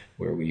now,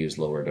 where we use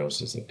lower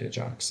doses of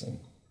digoxin.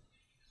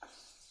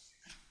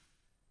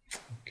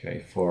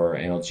 Okay, for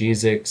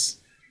analgesics,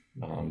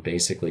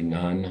 basically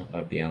none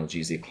of the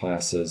analgesic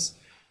classes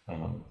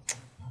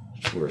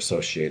were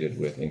associated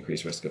with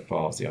increased risk of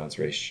falls. The odds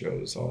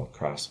ratios all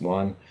cross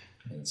 1,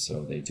 and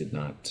so they did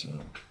not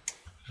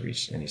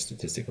reach any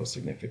statistical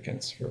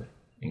significance for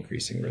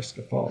increasing risk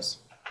of falls,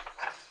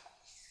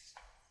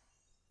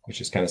 which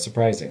is kind of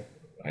surprising.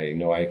 I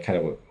know I kind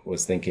of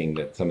was thinking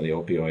that some of the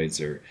opioids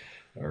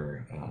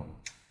or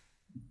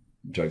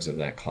drugs of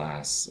that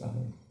class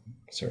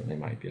certainly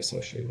might be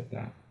associated with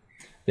that.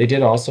 They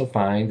did also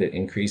find that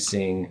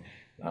increasing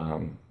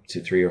to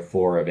 3 or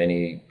 4 of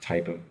any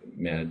type of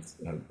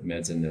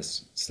meds in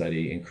this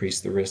study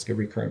increased the risk of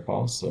recurrent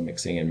falls. So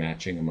mixing and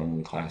matching among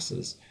the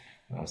classes,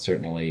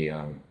 certainly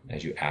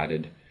as you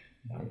added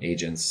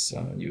agents,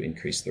 you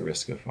increase the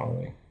risk of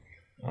falling.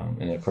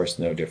 And of course,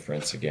 no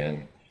difference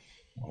again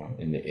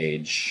in the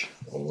age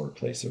or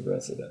place of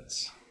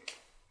residence.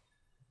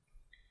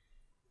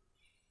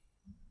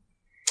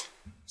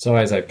 So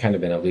as I've kind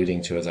of been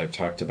alluding to as I've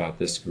talked about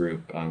this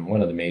group,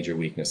 one of the major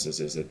weaknesses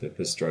is that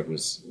this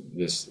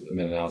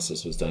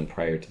meta-analysis was done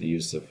prior to the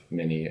use of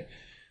many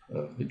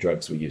of the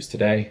drugs we use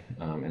today,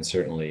 and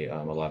certainly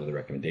a lot of the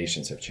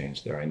recommendations have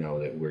changed there. I know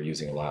that we're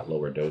using a lot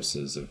lower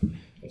doses of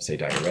say,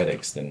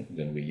 diuretics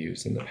than we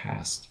used in the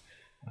past.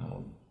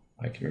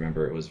 I can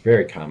remember it was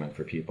very common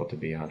for people to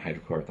be on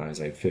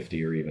hydrochlorothiazide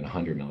 50 or even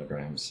 100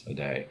 milligrams a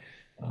day.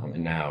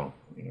 And now,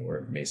 we're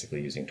basically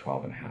using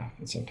 12.5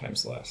 and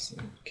sometimes less,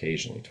 and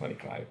occasionally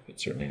 25, but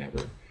certainly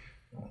never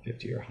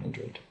 50 or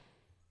 100.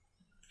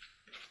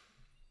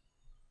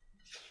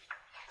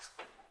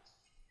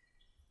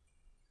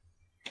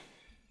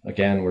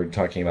 Again, we're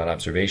talking about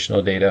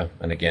observational data,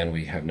 and again,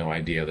 we have no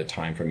idea the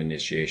time from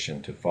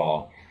initiation to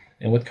fall.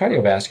 And with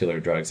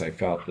cardiovascular drugs, I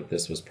felt that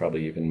this was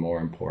probably even more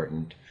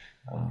important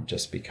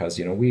just because,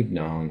 we've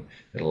known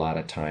that a lot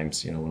of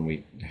times, when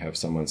we have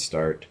someone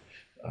start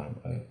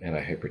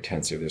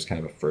antihypertensive, there's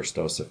kind of a first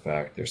dose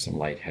effect. There's some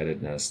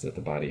lightheadedness that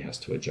the body has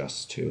to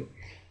adjust to.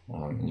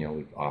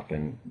 We've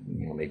often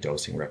made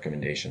dosing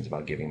recommendations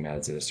about giving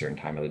meds at a certain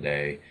time of the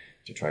day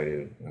to try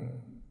to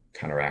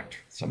counteract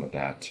some of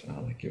that,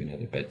 like giving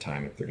it at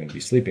bedtime if they're going to be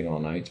sleeping all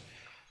night.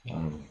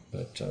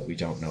 But we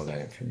don't know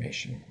that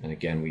information. And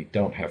again, we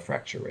don't have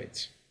fracture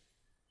rates.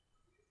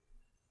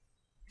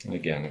 And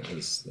again,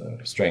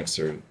 strengths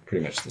are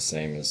pretty much the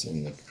same as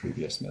in the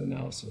previous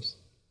meta-analysis.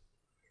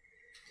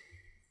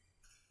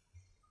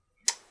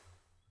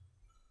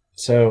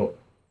 So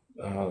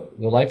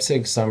the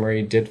Leipzig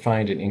summary did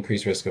find an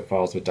increased risk of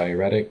falls with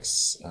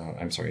diuretics,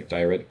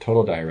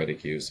 total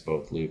diuretic use,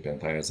 both loop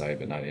and thiazide,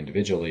 but not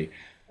individually,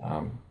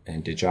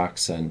 and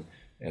digoxin,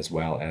 as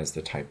well as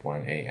the type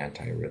 1A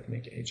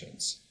antiarrhythmic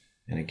agents.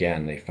 And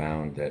again, they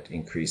found that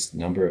increased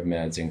number of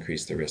meds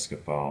increased the risk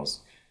of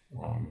falls,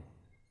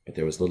 but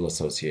there was little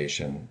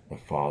association of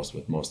falls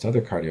with most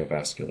other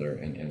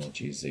cardiovascular and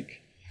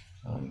analgesic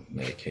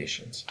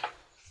medications.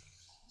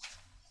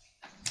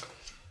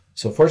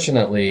 So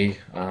fortunately,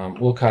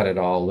 Woolcott et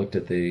al. Looked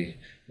at the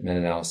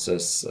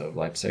meta-analysis of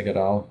Leipzig et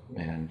al.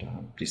 And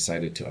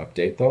decided to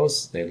update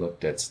those. They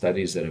looked at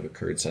studies that have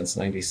occurred since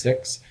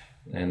 '96,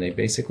 and they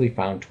basically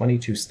found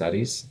 22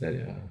 studies that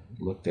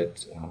looked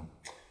at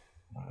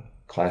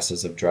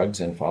classes of drugs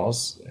and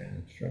falls.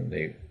 And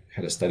they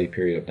had a study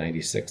period of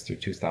 '96 through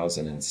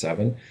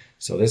 2007.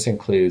 So this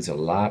includes a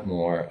lot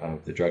more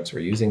of the drugs we're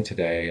using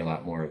today, a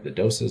lot more of the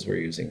doses we're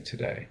using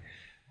today.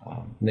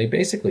 They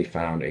basically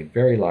found a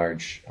very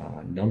large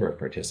number of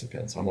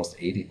participants, almost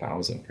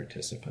 80,000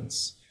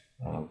 participants,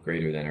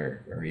 greater than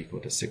or equal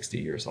to 60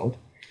 years old.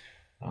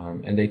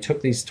 And they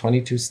took these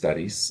 22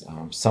 studies,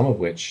 some of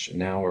which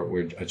now were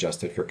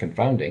adjusted for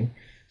confounding,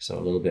 so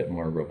a little bit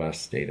more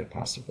robust data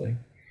possibly.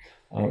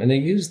 And they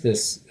used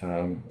this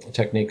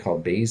technique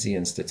called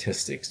Bayesian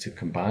statistics to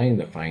combine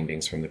the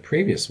findings from the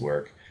previous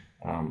work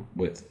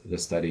with the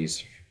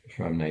studies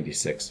from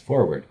 '96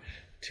 forward,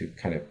 to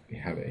kind of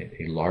have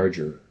a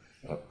larger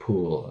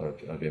pool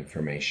of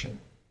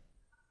information.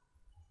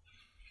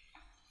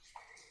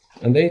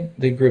 And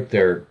they grouped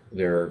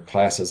their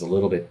classes a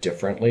little bit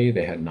differently.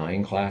 They had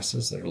 9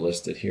 classes that are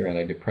listed here: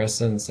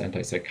 antidepressants,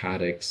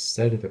 antipsychotics,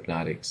 sedative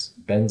hypnotics,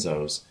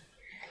 benzos,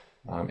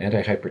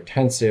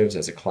 antihypertensives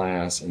as a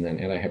class, and then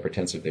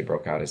antihypertensive they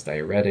broke out as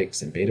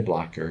diuretics and beta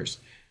blockers.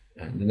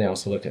 And then they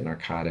also looked at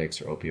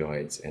narcotics or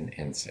opioids and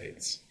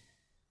NSAIDs.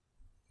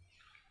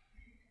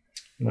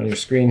 On your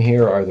screen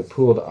here are the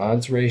pooled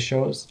odds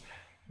ratios.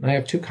 I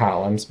have 2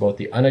 columns, both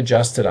the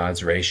unadjusted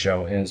odds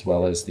ratio as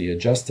well as the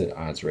adjusted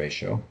odds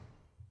ratio.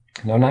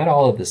 Now, not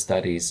all of the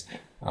studies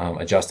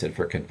adjusted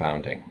for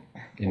confounding.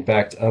 In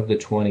fact, of the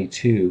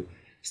 22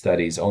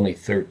 studies, only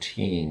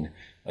 13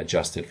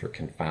 adjusted for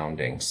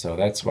confounding. So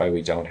that's why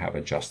we don't have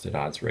adjusted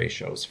odds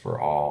ratios for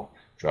all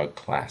drug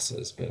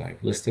classes, but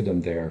I've listed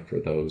them there for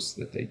those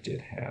that they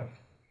did have.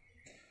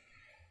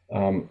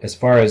 As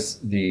far as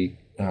the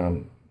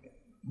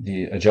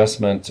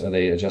adjustment,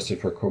 they adjusted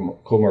for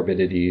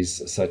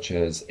comorbidities such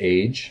as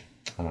age,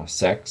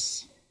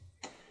 sex,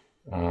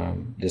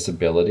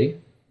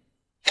 disability,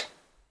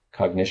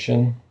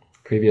 cognition,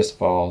 previous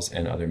falls,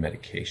 and other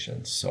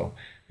medications. So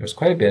there's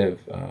quite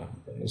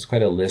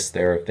a list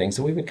there of things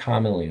that we would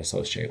commonly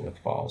associate with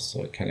falls.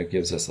 So it kind of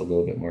gives us a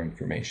little bit more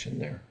information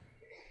there.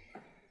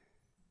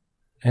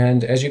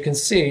 And as you can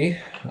see,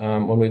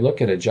 when we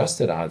look at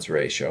adjusted odds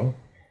ratio,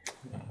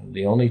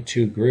 the only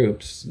 2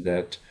 groups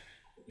that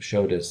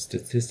showed a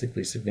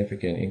statistically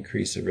significant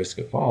increase of risk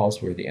of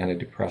falls were the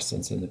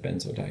antidepressants and the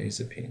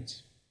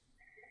benzodiazepines.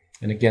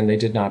 And again, they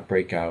did not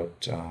break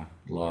out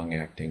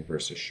long-acting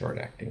versus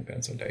short-acting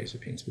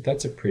benzodiazepines, but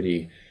that's a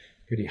pretty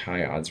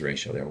high odds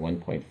ratio there,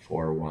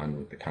 1.41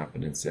 with the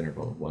confidence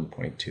interval of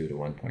 1.2 to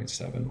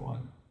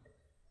 1.71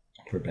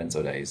 for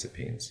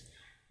benzodiazepines.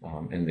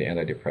 And the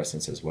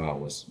antidepressants as well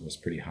was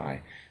pretty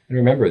high. And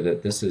remember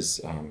that this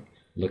is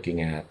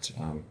looking at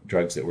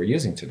drugs that we're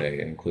using today.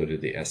 It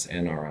included the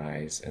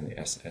SNRIs and the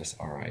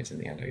SSRIs in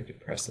the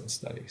antidepressant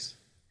studies.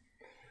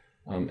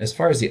 As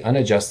far as the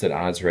unadjusted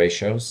odds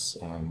ratios,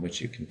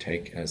 which you can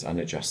take as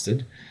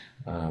unadjusted,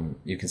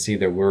 you can see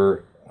there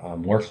were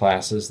more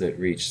classes that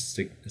reached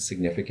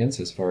significance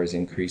as far as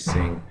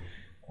increasing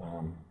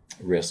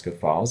risk of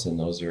falls, and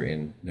those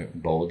are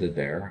bolded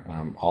there.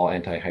 All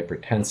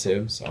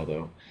antihypertensives,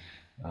 although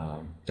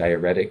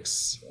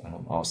diuretics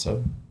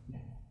also.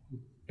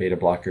 Beta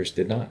blockers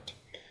did not.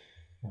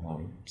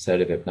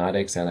 Sedative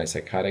hypnotics,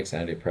 antipsychotics,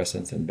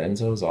 antidepressants, and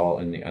benzos, all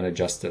in the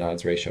unadjusted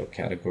odds ratio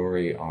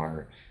category,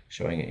 are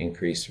showing an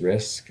increased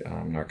risk.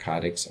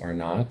 Narcotics are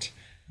not.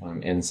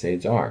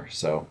 NSAIDs are.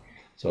 So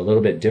a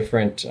little bit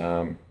different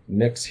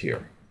mix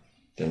here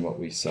than what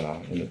we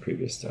saw in the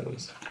previous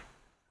studies.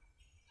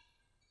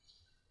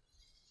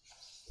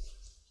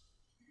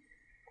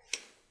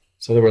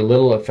 So there were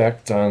little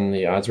effect on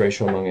the odds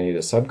ratio among any of the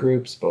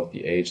subgroups, both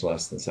the age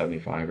less than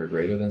 75 or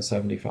greater than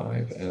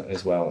 75,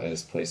 as well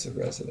as place of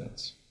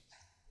residence.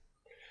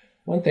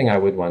 One thing I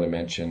would want to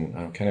mention,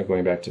 kind of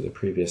going back to the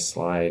previous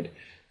slide,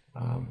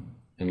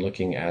 and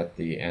looking at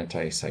the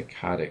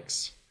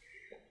antipsychotics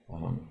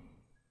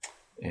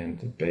and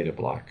the beta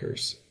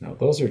blockers. Now,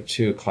 those are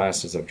two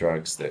classes of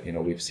drugs that,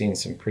 we've seen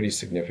some pretty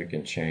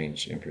significant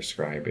change in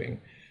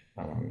prescribing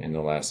in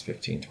the last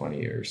 15, 20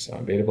 years.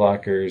 Beta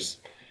blockers,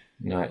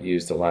 not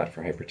used a lot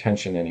for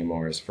hypertension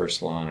anymore as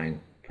first line,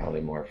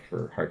 probably more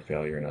for heart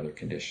failure and other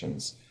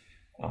conditions.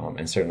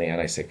 And certainly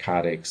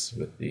antipsychotics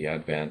with the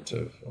advent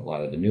of a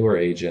lot of the newer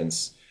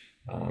agents,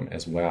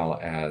 as well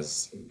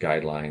as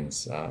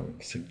guidelines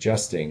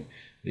suggesting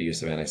the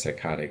use of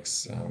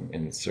antipsychotics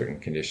in certain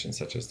conditions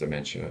such as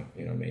dementia,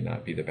 may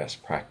not be the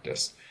best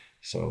practice.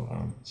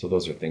 So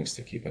those are things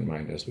to keep in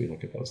mind as we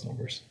look at those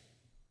numbers.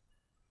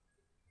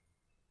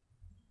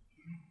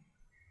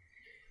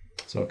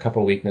 So a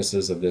couple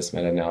weaknesses of this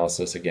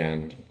meta-analysis.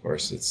 Again, of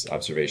course, it's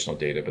observational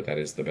data, but that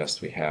is the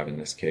best we have in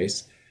this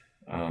case.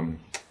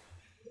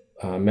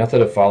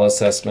 Method of fall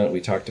assessment,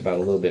 we talked about a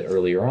little bit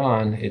earlier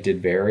on. It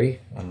did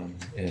vary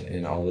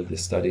in all of the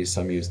studies.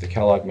 Some used the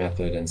Kellogg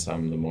method and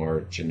some the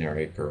more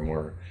generic or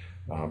more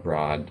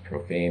broad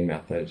profane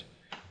method.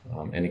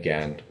 And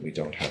again, we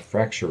don't have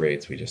fracture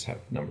rates, we just have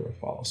number of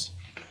falls.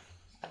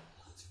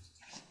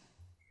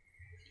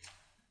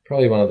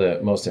 Probably one of the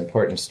most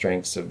important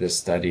strengths of this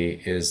study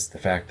is the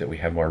fact that we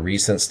have more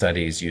recent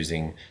studies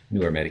using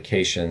newer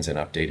medications and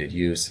updated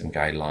use and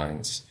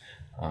guidelines.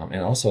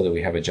 And also that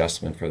we have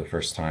adjustment for the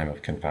first time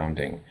of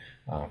confounding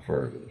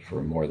for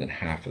more than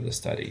half of the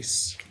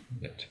studies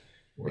that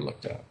were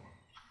looked at.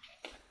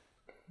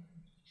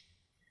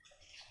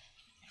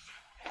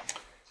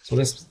 So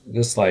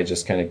this slide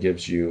just kind of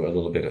gives you a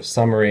little bit of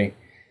summary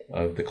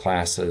of the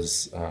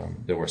classes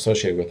that were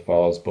associated with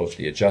falls, both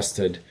the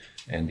adjusted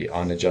and the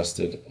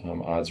unadjusted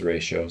odds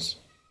ratios.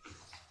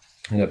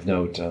 And of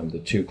note,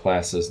 the two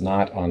classes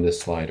not on this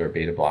slide are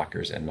beta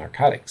blockers and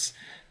narcotics,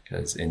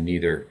 because in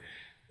neither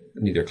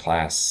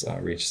class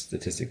reached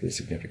statistical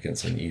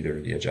significance in either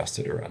the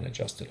adjusted or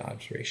unadjusted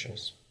odds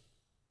ratios.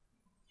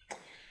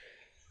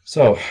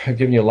 So I've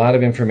given you a lot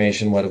of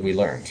information. What have we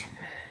learned?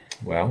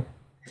 Well,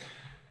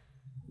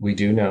 we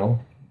do know,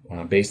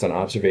 based on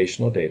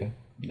observational data,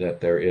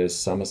 that there is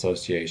some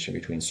association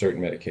between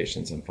certain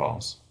medications and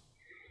falls.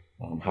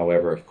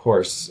 However, of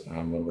course,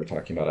 when we're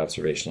talking about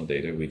observational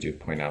data, we do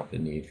point out the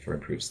need for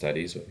improved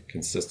studies with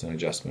consistent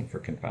adjustment for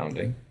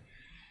confounding.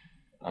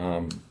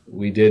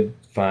 We did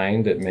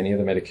find that many of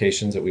the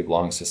medications that we've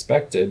long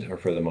suspected are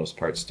for the most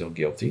part still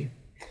guilty,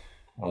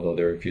 although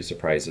there are a few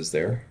surprises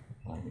there.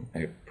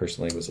 I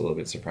personally was a little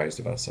bit surprised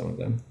about some of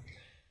them.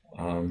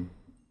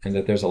 And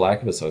that there's a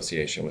lack of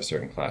association with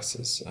certain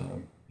classes,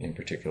 in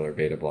particular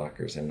beta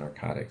blockers and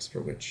narcotics,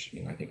 for which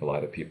I think a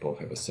lot of people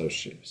have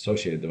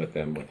associated with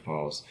them with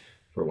falls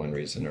for one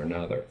reason or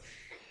another.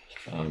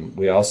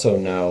 We also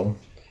know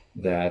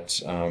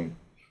that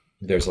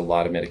there's a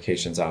lot of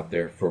medications out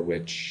there for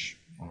which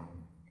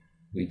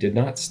we did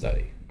not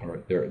study,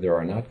 or there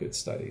are not good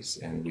studies,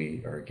 and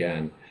we are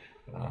again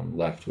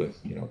left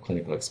with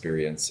clinical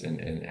experience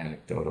and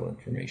anecdotal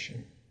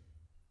information.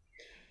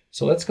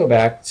 So let's go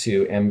back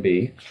to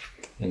MB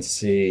and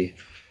see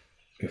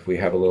if we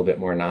have a little bit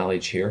more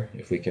knowledge here,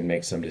 if we can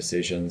make some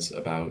decisions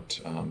about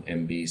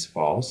MB's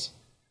falls.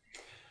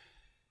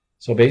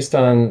 So based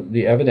on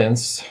the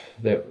evidence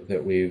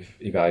that we've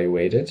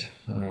evaluated,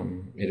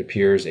 it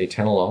appears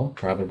atenolol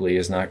probably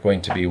is not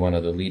going to be one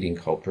of the leading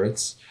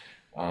culprits.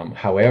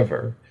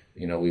 However,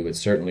 we would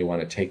certainly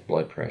want to take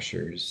blood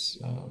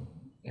pressures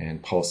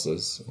and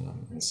pulses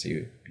and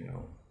see,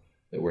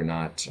 that we're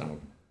not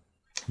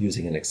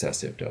using an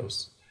excessive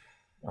dose.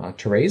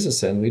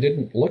 Terazosin, we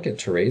didn't look at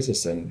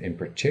terazosin in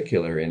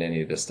particular in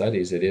any of the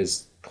studies. It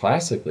is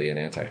classically an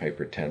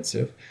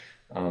antihypertensive,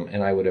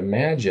 and I would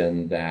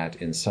imagine that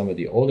in some of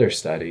the older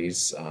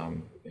studies,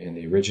 in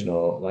the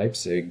original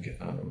Leipzig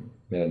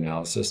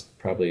meta-analysis,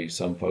 probably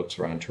some folks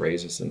were on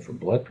terazosin for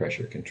blood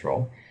pressure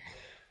control.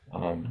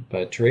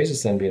 But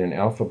terazosin being an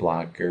alpha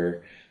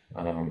blocker,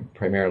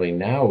 primarily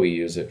now we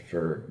use it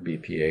for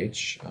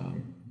BPH,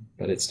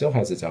 but it still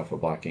has its alpha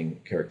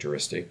blocking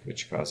characteristic,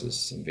 which causes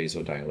some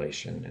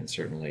vasodilation and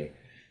certainly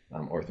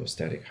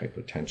orthostatic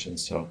hypotension.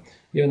 So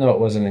even though it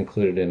wasn't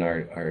included in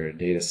our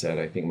data set,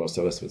 I think most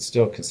of us would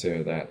still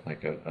consider that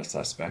like a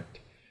suspect.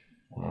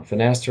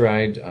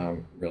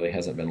 Finasteride really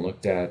hasn't been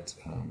looked at,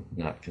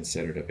 not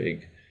considered a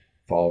big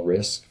fall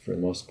risk for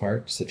the most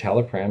part.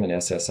 Citalopram and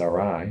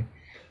SSRI,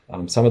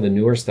 some of the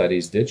newer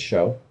studies did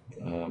show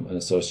an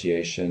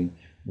association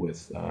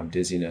with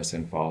dizziness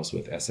and falls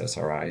with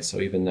SSRIs. So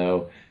even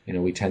though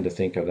we tend to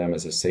think of them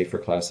as a safer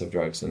class of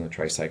drugs than the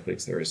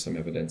tricyclics, there is some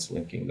evidence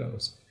linking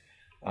those.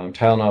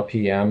 Tylenol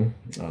PM,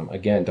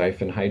 again,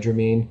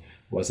 diphenhydramine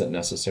wasn't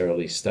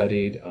necessarily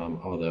studied,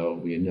 although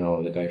we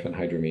know that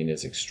diphenhydramine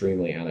is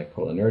extremely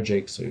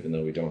anticholinergic. So even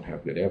though we don't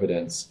have good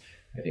evidence,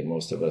 I think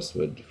most of us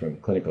would, from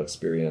clinical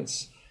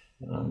experience,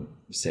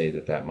 say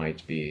that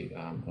might be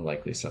a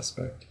likely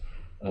suspect.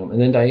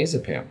 And then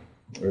diazepam.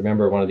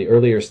 Remember, one of the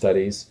earlier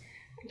studies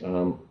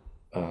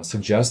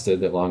suggested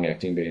that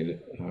long-acting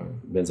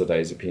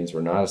benzodiazepines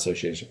were not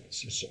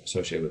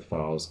associated with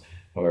falls.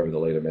 However, the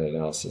later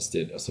meta-analysis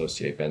did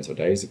associate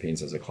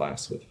benzodiazepines as a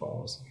class with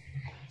falls.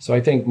 So I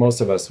think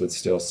most of us would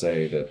still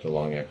say that the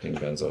long-acting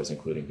benzos,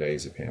 including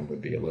diazepam,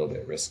 would be a little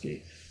bit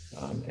risky,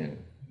 and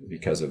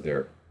because of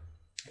their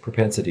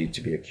propensity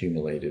to be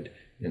accumulated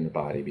in the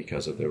body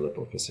because of their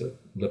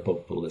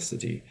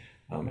lipophilicity,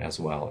 as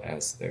well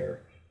as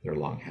their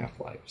long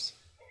half-lives.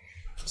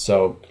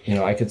 So,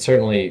 I could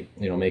certainly,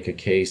 make a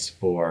case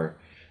for,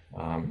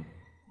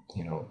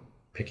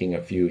 picking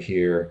a few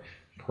here.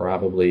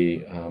 Probably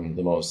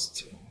the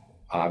most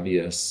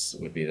obvious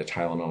would be the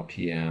Tylenol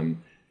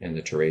PM and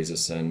the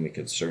terazosin. We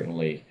could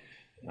certainly,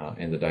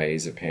 and the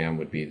diazepam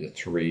would be the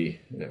three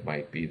that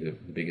might be the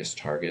biggest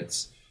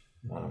targets.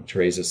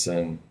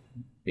 Terazosin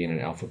being an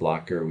alpha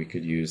blocker, we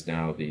could use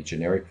now the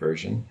generic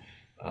version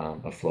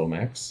of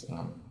Flomax,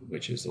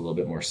 which is a little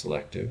bit more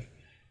selective.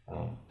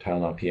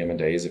 Tylenol PM and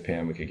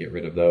diazepam, we could get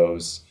rid of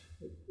those,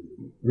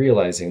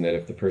 realizing that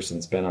if the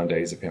person's been on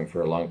diazepam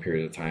for a long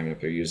period of time, and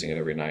if they're using it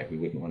every night, we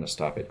wouldn't want to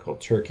stop it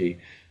cold turkey,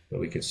 but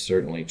we could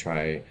certainly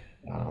try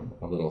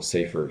a little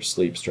safer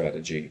sleep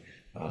strategy,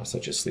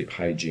 such as sleep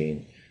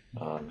hygiene,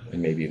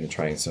 and maybe even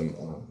trying some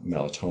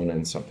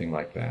melatonin, something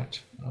like that,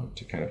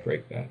 to kind of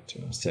break that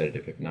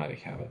sedative hypnotic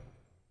habit.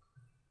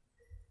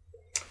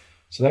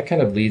 So that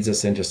kind of leads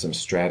us into some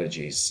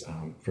strategies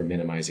for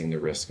minimizing the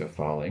risk of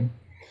falling.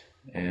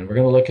 And we're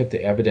going to look at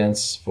the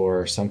evidence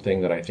for something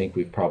that I think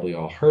we've probably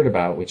all heard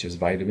about, which is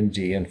vitamin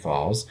D in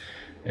falls.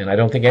 And I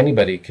don't think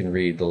anybody can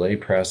read the lay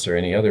press or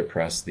any other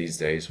press these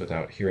days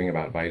without hearing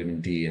about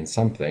vitamin D in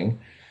something,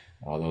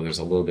 although there's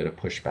a little bit of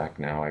pushback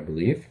now, I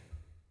believe.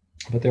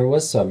 But there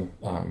was some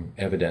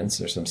evidence,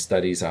 there's some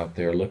studies out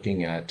there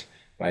looking at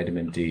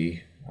vitamin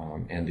D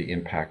and the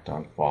impact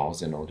on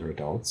falls in older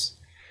adults.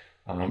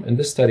 And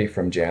this study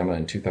from JAMA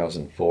in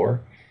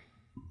 2004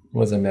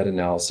 was a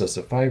meta-analysis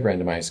of 5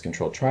 randomized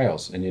controlled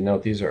trials. And you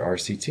note these are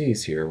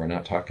RCTs here. We're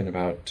not talking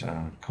about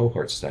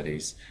cohort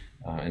studies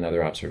and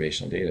other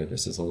observational data.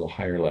 This is a little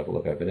higher level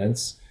of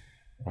evidence.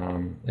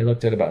 They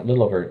looked at about a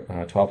little over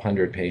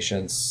 1,200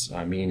 patients,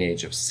 mean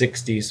age of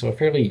 60, so a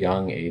fairly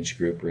young age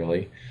group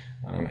really,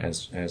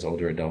 as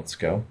older adults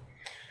go.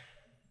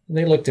 And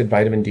they looked at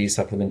vitamin D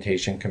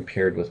supplementation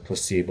compared with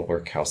placebo or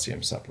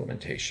calcium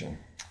supplementation.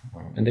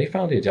 And they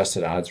found the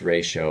adjusted odds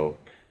ratio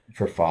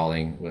for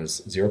falling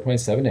was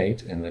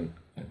 0.78, and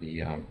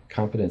the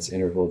confidence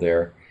interval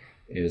there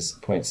is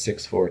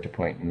 0.64 to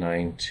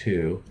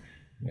 0.92.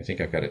 I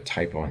think I've got a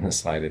typo on the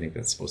slide. I think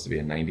that's supposed to be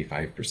a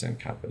 95%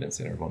 confidence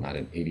interval, not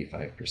an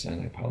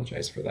 85%. I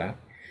apologize for that.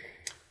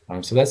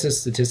 So that's a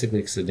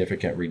statistically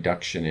significant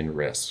reduction in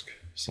risk.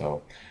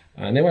 So,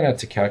 and they went out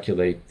to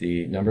calculate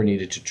the number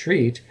needed to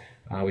treat,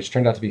 which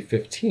turned out to be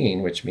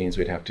 15, which means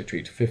we'd have to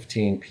treat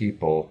 15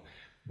 people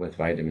with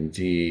vitamin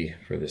D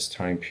for this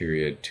time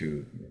period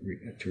to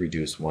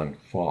reduce one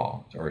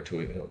fall, or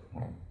to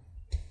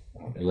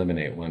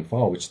eliminate one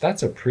fall, which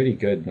that's a pretty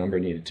good number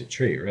needed to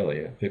treat,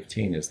 really.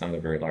 15 is not a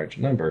very large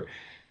number,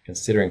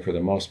 considering for the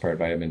most part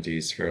vitamin D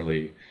is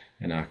fairly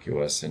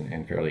innocuous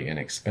and fairly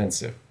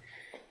inexpensive.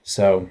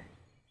 So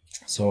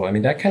I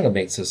mean, that kind of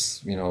makes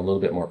us, a little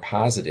bit more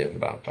positive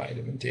about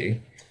vitamin D.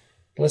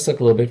 But let's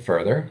look a little bit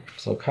further.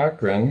 So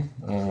Cochrane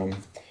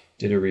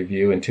did a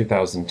review in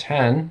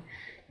 2010.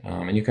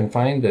 And you can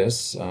find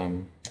this,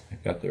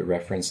 I've got the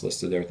reference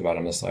listed there at the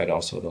bottom of the slide,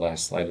 also the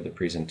last slide of the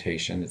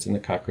presentation. It's in the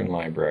Cochrane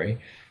Library.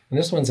 And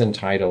this one's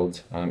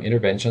entitled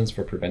Interventions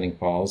for Preventing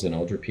Falls in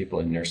Older People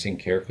in Nursing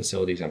Care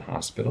Facilities and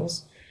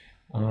Hospitals.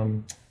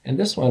 And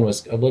this one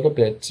was a little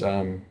bit,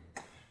 kind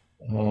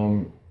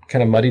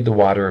of muddied the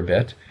water a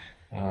bit.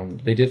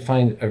 They did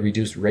find a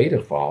reduced rate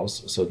of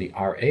falls. So the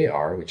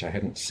RAR, which I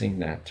hadn't seen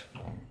that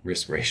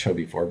risk ratio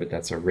before, but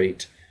that's a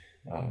rate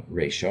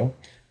ratio.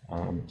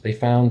 They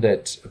found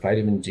that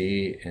vitamin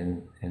D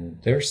in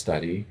their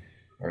study,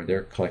 or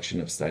their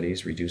collection of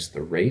studies, reduced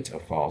the rate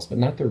of falls, but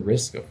not the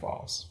risk of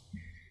falls.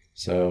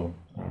 So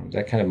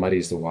that kind of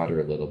muddies the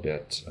water a little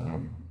bit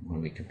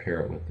when we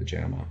compare it with the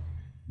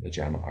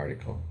JAMA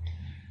article.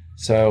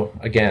 So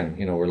again,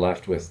 we're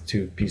left with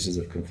 2 pieces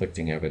of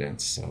conflicting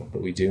evidence.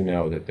 But we do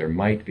know that there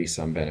might be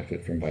some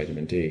benefit from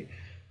vitamin D,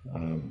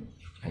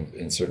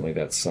 and certainly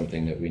that's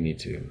something that we need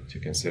to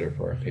consider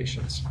for our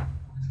patients.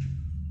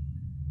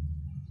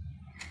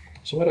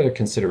 So what other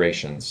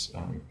considerations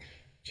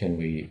can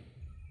we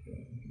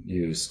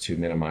use to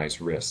minimize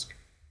risk?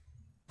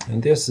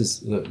 And this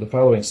is the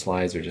following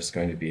slides are just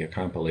going to be a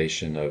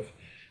compilation of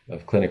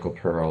clinical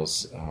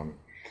pearls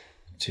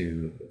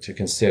to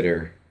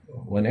consider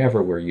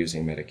whenever we're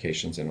using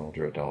medications in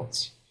older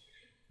adults.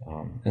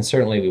 And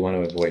certainly we want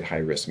to avoid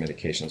high-risk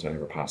medications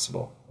whenever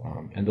possible.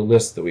 And the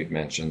list that we've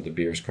mentioned, the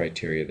Beers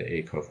criteria, the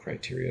ACOVE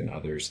criteria, and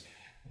others,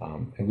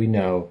 and we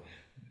know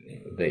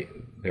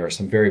there are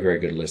some very, very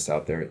good lists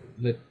out there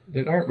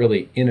that aren't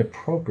really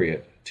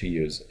inappropriate to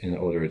use in an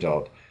older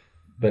adult,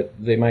 but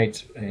they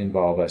might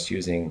involve us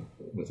using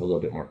with a little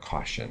bit more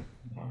caution.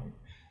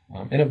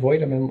 and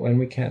avoid them when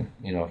we can.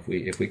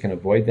 If we can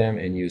avoid them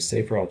and use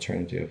safer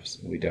alternatives,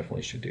 we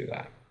definitely should do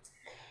that.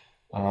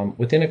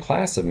 Within a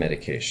class of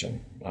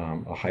medication,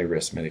 a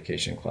high-risk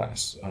medication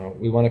class,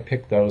 we want to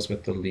pick those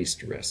with the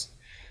least risk.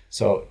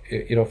 So,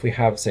 if we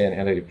have, say, an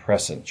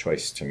antidepressant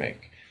choice to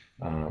make,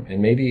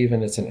 and maybe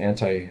even it's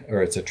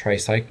it's a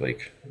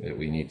tricyclic that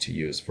we need to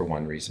use for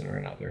one reason or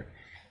another,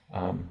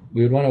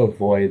 we would want to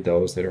avoid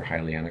those that are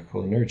highly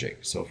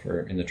anticholinergic. So,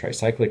 in the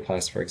tricyclic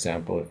class, for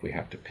example, if we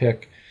have to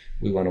pick,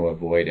 we want to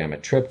avoid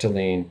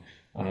amitriptyline,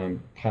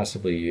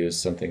 possibly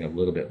use something a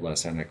little bit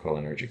less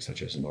anticholinergic,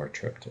 such as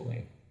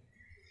nortriptyline.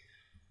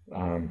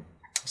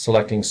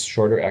 Selecting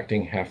shorter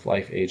acting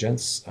half-life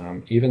agents,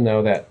 even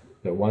though that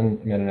the one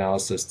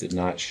meta-analysis did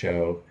not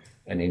show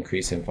an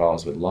increase in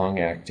falls with long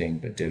acting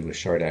but did with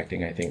short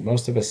acting, I think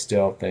most of us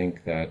still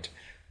think that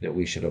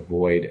we should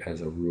avoid,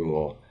 as a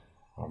rule,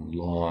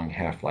 long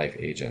half-life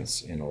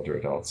agents in older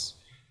adults.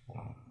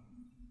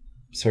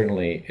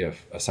 Certainly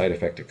if a side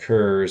effect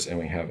occurs and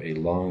we have a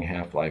long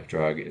half-life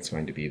drug, it's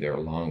going to be there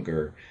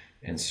longer,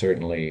 and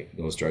certainly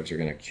those drugs are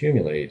going to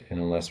accumulate, and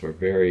unless we're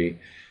very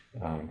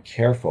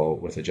careful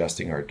with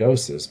adjusting our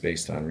doses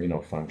based on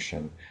renal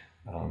function,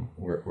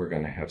 we're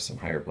going to have some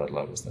higher blood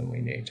levels than we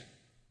need.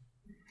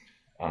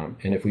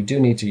 And if we do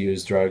need to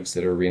use drugs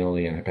that are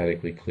renally and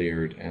hepatically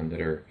cleared and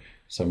that are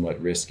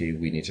somewhat risky,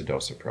 we need to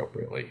dose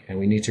appropriately. And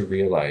we need to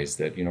realize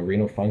that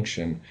renal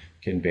function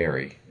can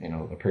vary.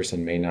 A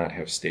person may not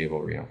have stable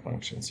renal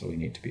function, so we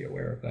need to be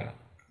aware of that.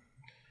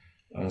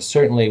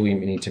 Certainly, we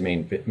need to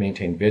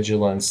maintain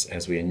vigilance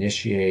as we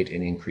initiate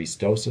and increase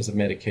doses of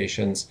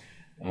medications.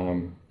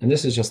 And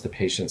this is just the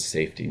patient's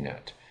safety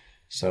net.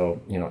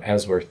 So,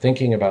 as we're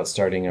thinking about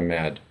starting a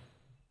med,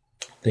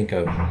 think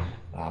of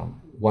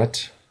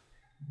what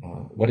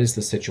is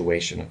the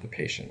situation of the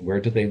patient?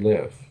 Where do they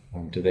live?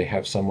 Do they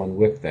have someone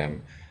with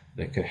them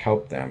that could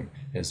help them?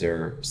 Is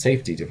there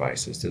safety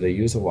devices? Do they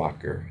use a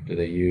walker? Do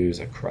they use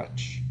a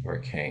crutch or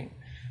a cane?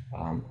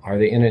 Are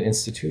they in an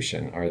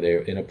institution? Are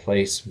they in a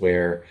place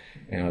where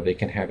they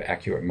can have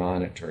accurate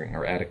monitoring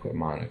or adequate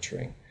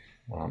monitoring?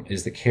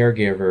 Is the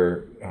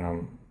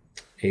caregiver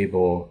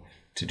able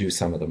to do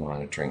some of the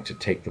monitoring, to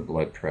take the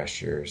blood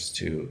pressures,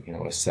 to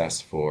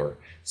assess for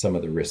some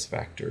of the risk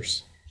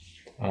factors?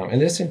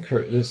 And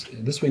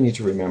this we need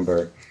to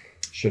remember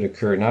should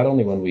occur not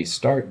only when we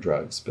start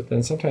drugs, but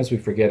then sometimes we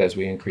forget as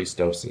we increase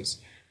doses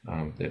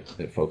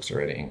that folks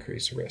are at an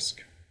increased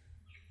risk.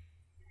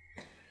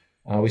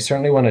 We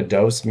certainly want to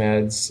dose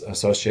meds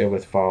associated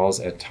with falls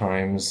at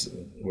times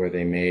where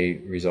they may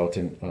result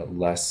in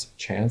less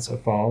chance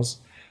of falls.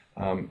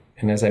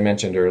 And as I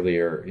mentioned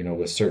earlier,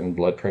 with certain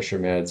blood pressure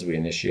meds, we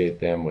initiate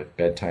them with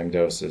bedtime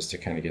doses to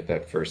kind of get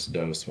that first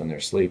dose when they're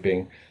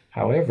sleeping.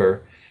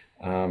 However,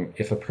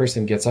 if a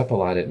person gets up a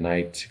lot at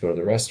night to go to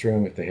the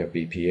restroom, if they have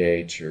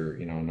BPH or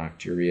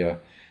nocturia,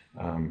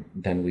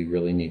 then we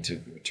really need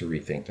to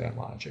rethink that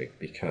logic,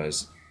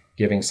 because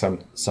giving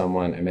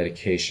someone a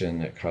medication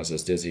that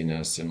causes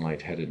dizziness and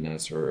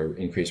lightheadedness or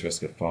increased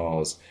risk of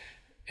falls,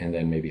 and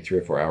then maybe 3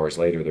 or 4 hours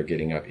later they're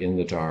getting up in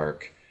the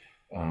dark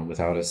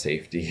without a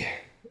safety,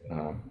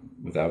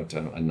 without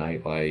a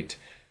night light.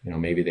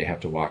 Maybe they have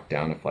to walk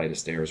down a flight of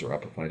stairs or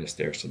up a flight of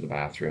stairs to the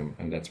bathroom,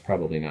 and that's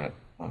probably not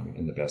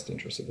in the best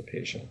interest of the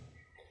patient.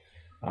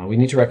 We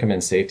need to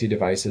recommend safety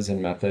devices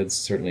and methods,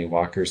 certainly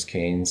walkers,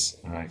 canes,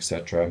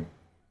 etc.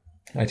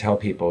 I tell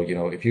people,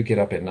 if you get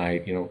up at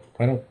night,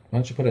 why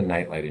don't you put a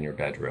nightlight in your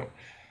bedroom?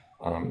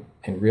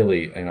 And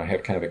really, I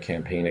have kind of a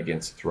campaign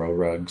against throw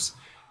rugs.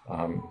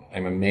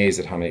 I'm amazed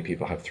at how many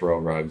people have throw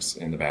rugs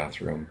in the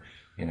bathroom.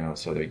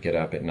 So they get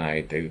up at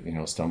night, they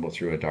stumble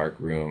through a dark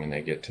room, and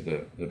they get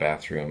to the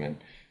bathroom,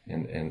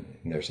 and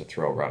there's a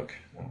throw rug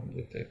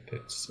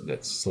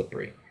that's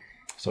slippery.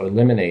 So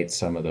eliminate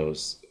some of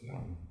those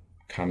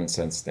common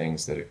sense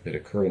things that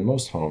occur in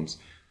most homes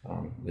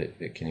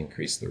that can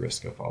increase the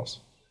risk of falls.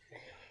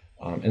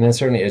 And then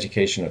certainly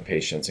education of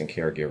patients and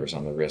caregivers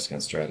on the risk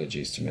and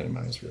strategies to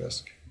minimize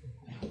risk.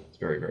 It's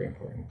very, very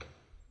important.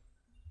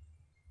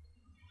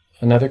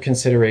 Another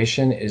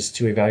consideration is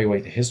to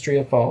evaluate the history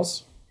of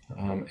falls.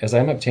 As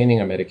I'm obtaining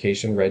a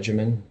medication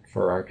regimen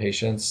for our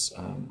patients,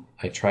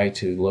 I try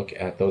to look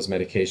at those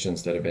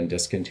medications that have been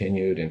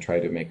discontinued and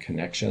try to make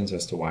connections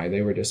as to why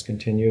they were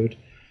discontinued.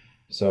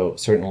 So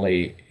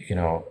certainly,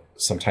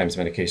 sometimes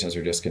medications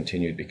are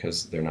discontinued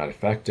because they're not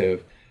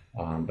effective,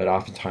 but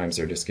oftentimes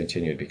they're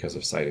discontinued because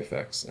of side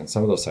effects. And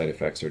some of those side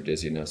effects are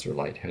dizziness or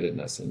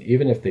lightheadedness. And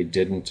even if they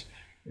didn't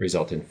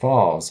result in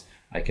falls,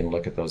 I can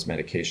look at those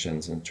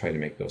medications and try to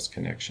make those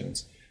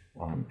connections.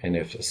 And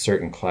if a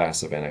certain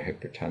class of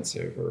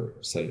antihypertensive or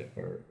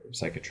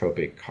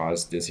psychotropic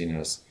cause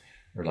dizziness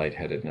or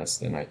lightheadedness,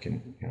 then I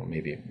can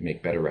maybe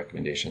make better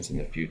recommendations in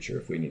the future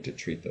if we need to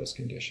treat those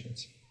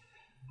conditions.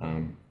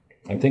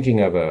 I'm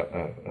thinking of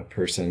a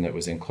person that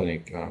was in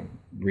clinic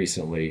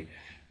recently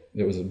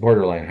that was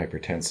borderline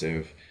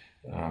hypertensive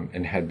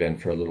and had been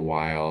for a little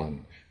while,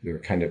 and we were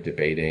kind of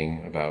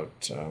debating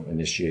about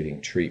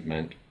initiating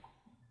treatment.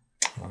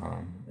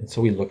 And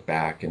so we looked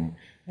back and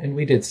And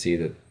we did see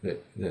that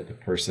the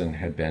person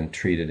had been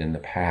treated in the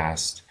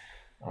past,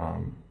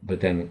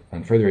 but then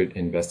on further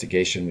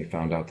investigation, we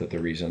found out that the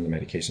reason the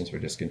medications were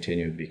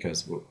discontinued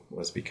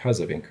was because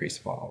of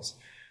increased falls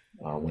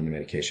when the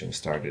medication was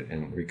started.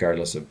 And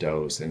regardless of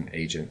dose and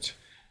agent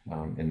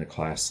in the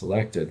class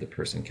selected, the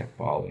person kept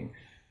falling.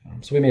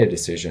 So we made a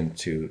decision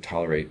to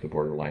tolerate the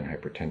borderline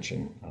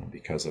hypertension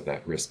because of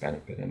that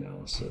risk-benefit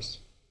analysis.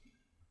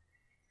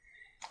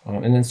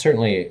 And then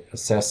certainly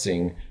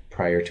assessing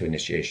prior to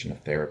initiation of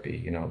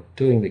therapy,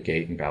 doing the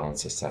gait and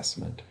balance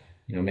assessment,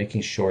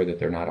 making sure that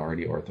they're not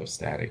already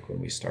orthostatic when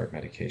we start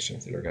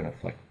medications that are going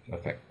to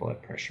affect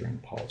blood pressure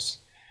and pulse.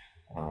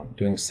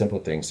 Doing simple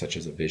things such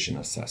as a vision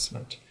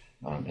assessment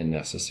and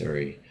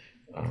necessary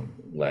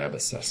lab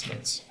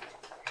assessments.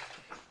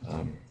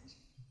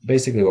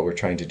 Basically what we're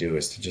trying to do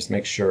is to just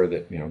make sure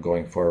that,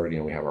 going forward,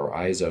 we have our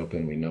eyes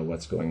open, we know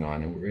what's going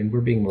on, and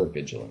we're being more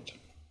vigilant.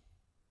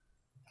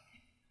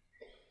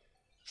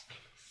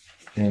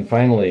 And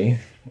finally,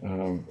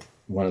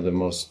 one of the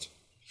most,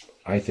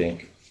 I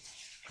think,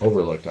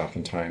 overlooked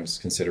oftentimes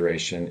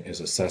consideration is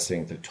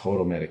assessing the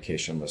total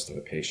medication list of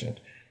a patient.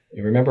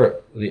 You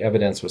remember, the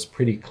evidence was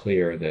pretty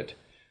clear that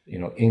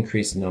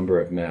increased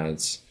number of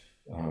meds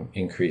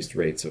increased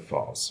rates of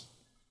falls.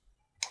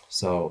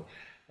 So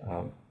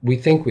we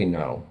think we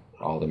know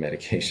all the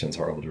medications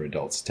our older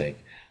adults take,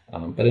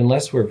 but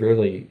unless we're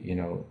really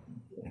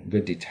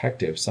good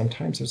detectives,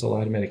 sometimes there's a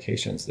lot of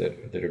medications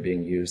that are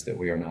being used that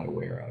we are not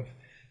aware of.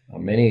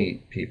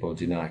 Many people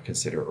do not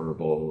consider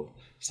herbal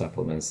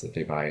supplements that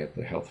they buy at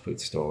the health food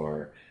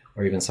store,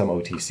 or even some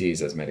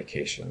OTCs, as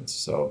medications.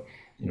 So,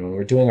 when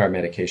we're doing our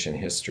medication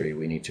history,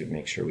 we need to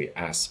make sure we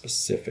ask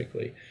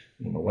specifically,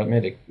 what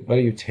are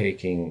you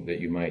taking that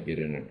you might get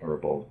in an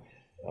herbal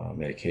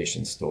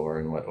medication store,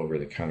 and what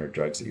over-the-counter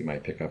drugs that you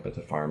might pick up at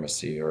the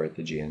pharmacy or at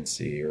the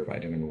GNC or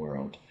Vitamin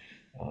World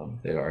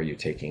that are you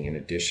taking in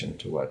addition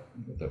to what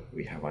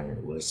we have on your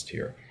list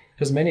here?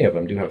 Because many of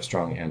them do have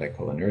strong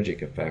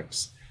anticholinergic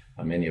effects.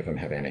 Many of them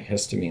have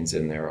antihistamines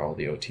in there. All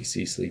the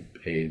OTC sleep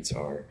aids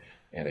are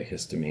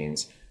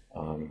antihistamines.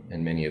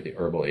 And many of the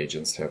herbal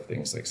agents have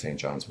things like St.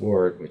 John's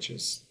wort, which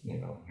is,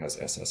 has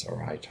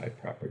SSRI type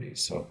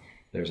properties. So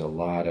there's a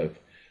lot of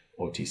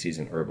OTCs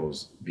and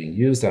herbals being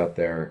used out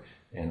there,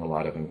 and a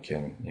lot of them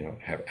can,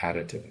 have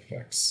additive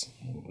effects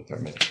with our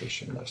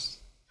medication list.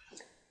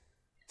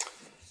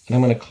 And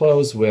I'm going to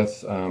close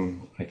with,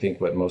 I think,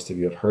 what most of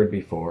you have heard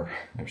before.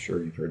 I'm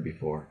sure you've heard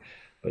before,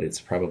 but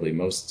it's probably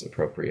most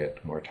appropriate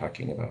when we're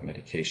talking about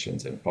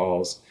medications and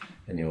falls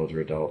in the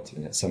older adult.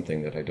 And it's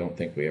something that I don't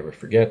think we ever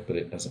forget, but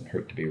it doesn't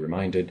hurt to be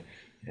reminded.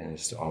 And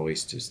it's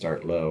always to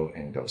start low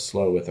and go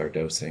slow with our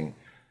dosing.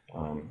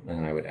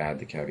 And I would add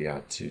the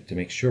caveat to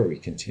make sure we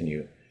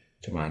continue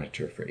to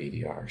monitor for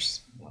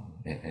ADRs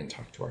and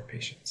talk to our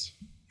patients.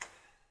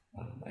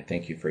 I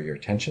thank you for your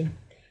attention.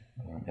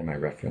 And my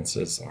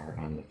references are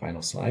on the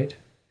final slide.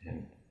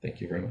 And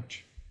thank you very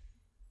much.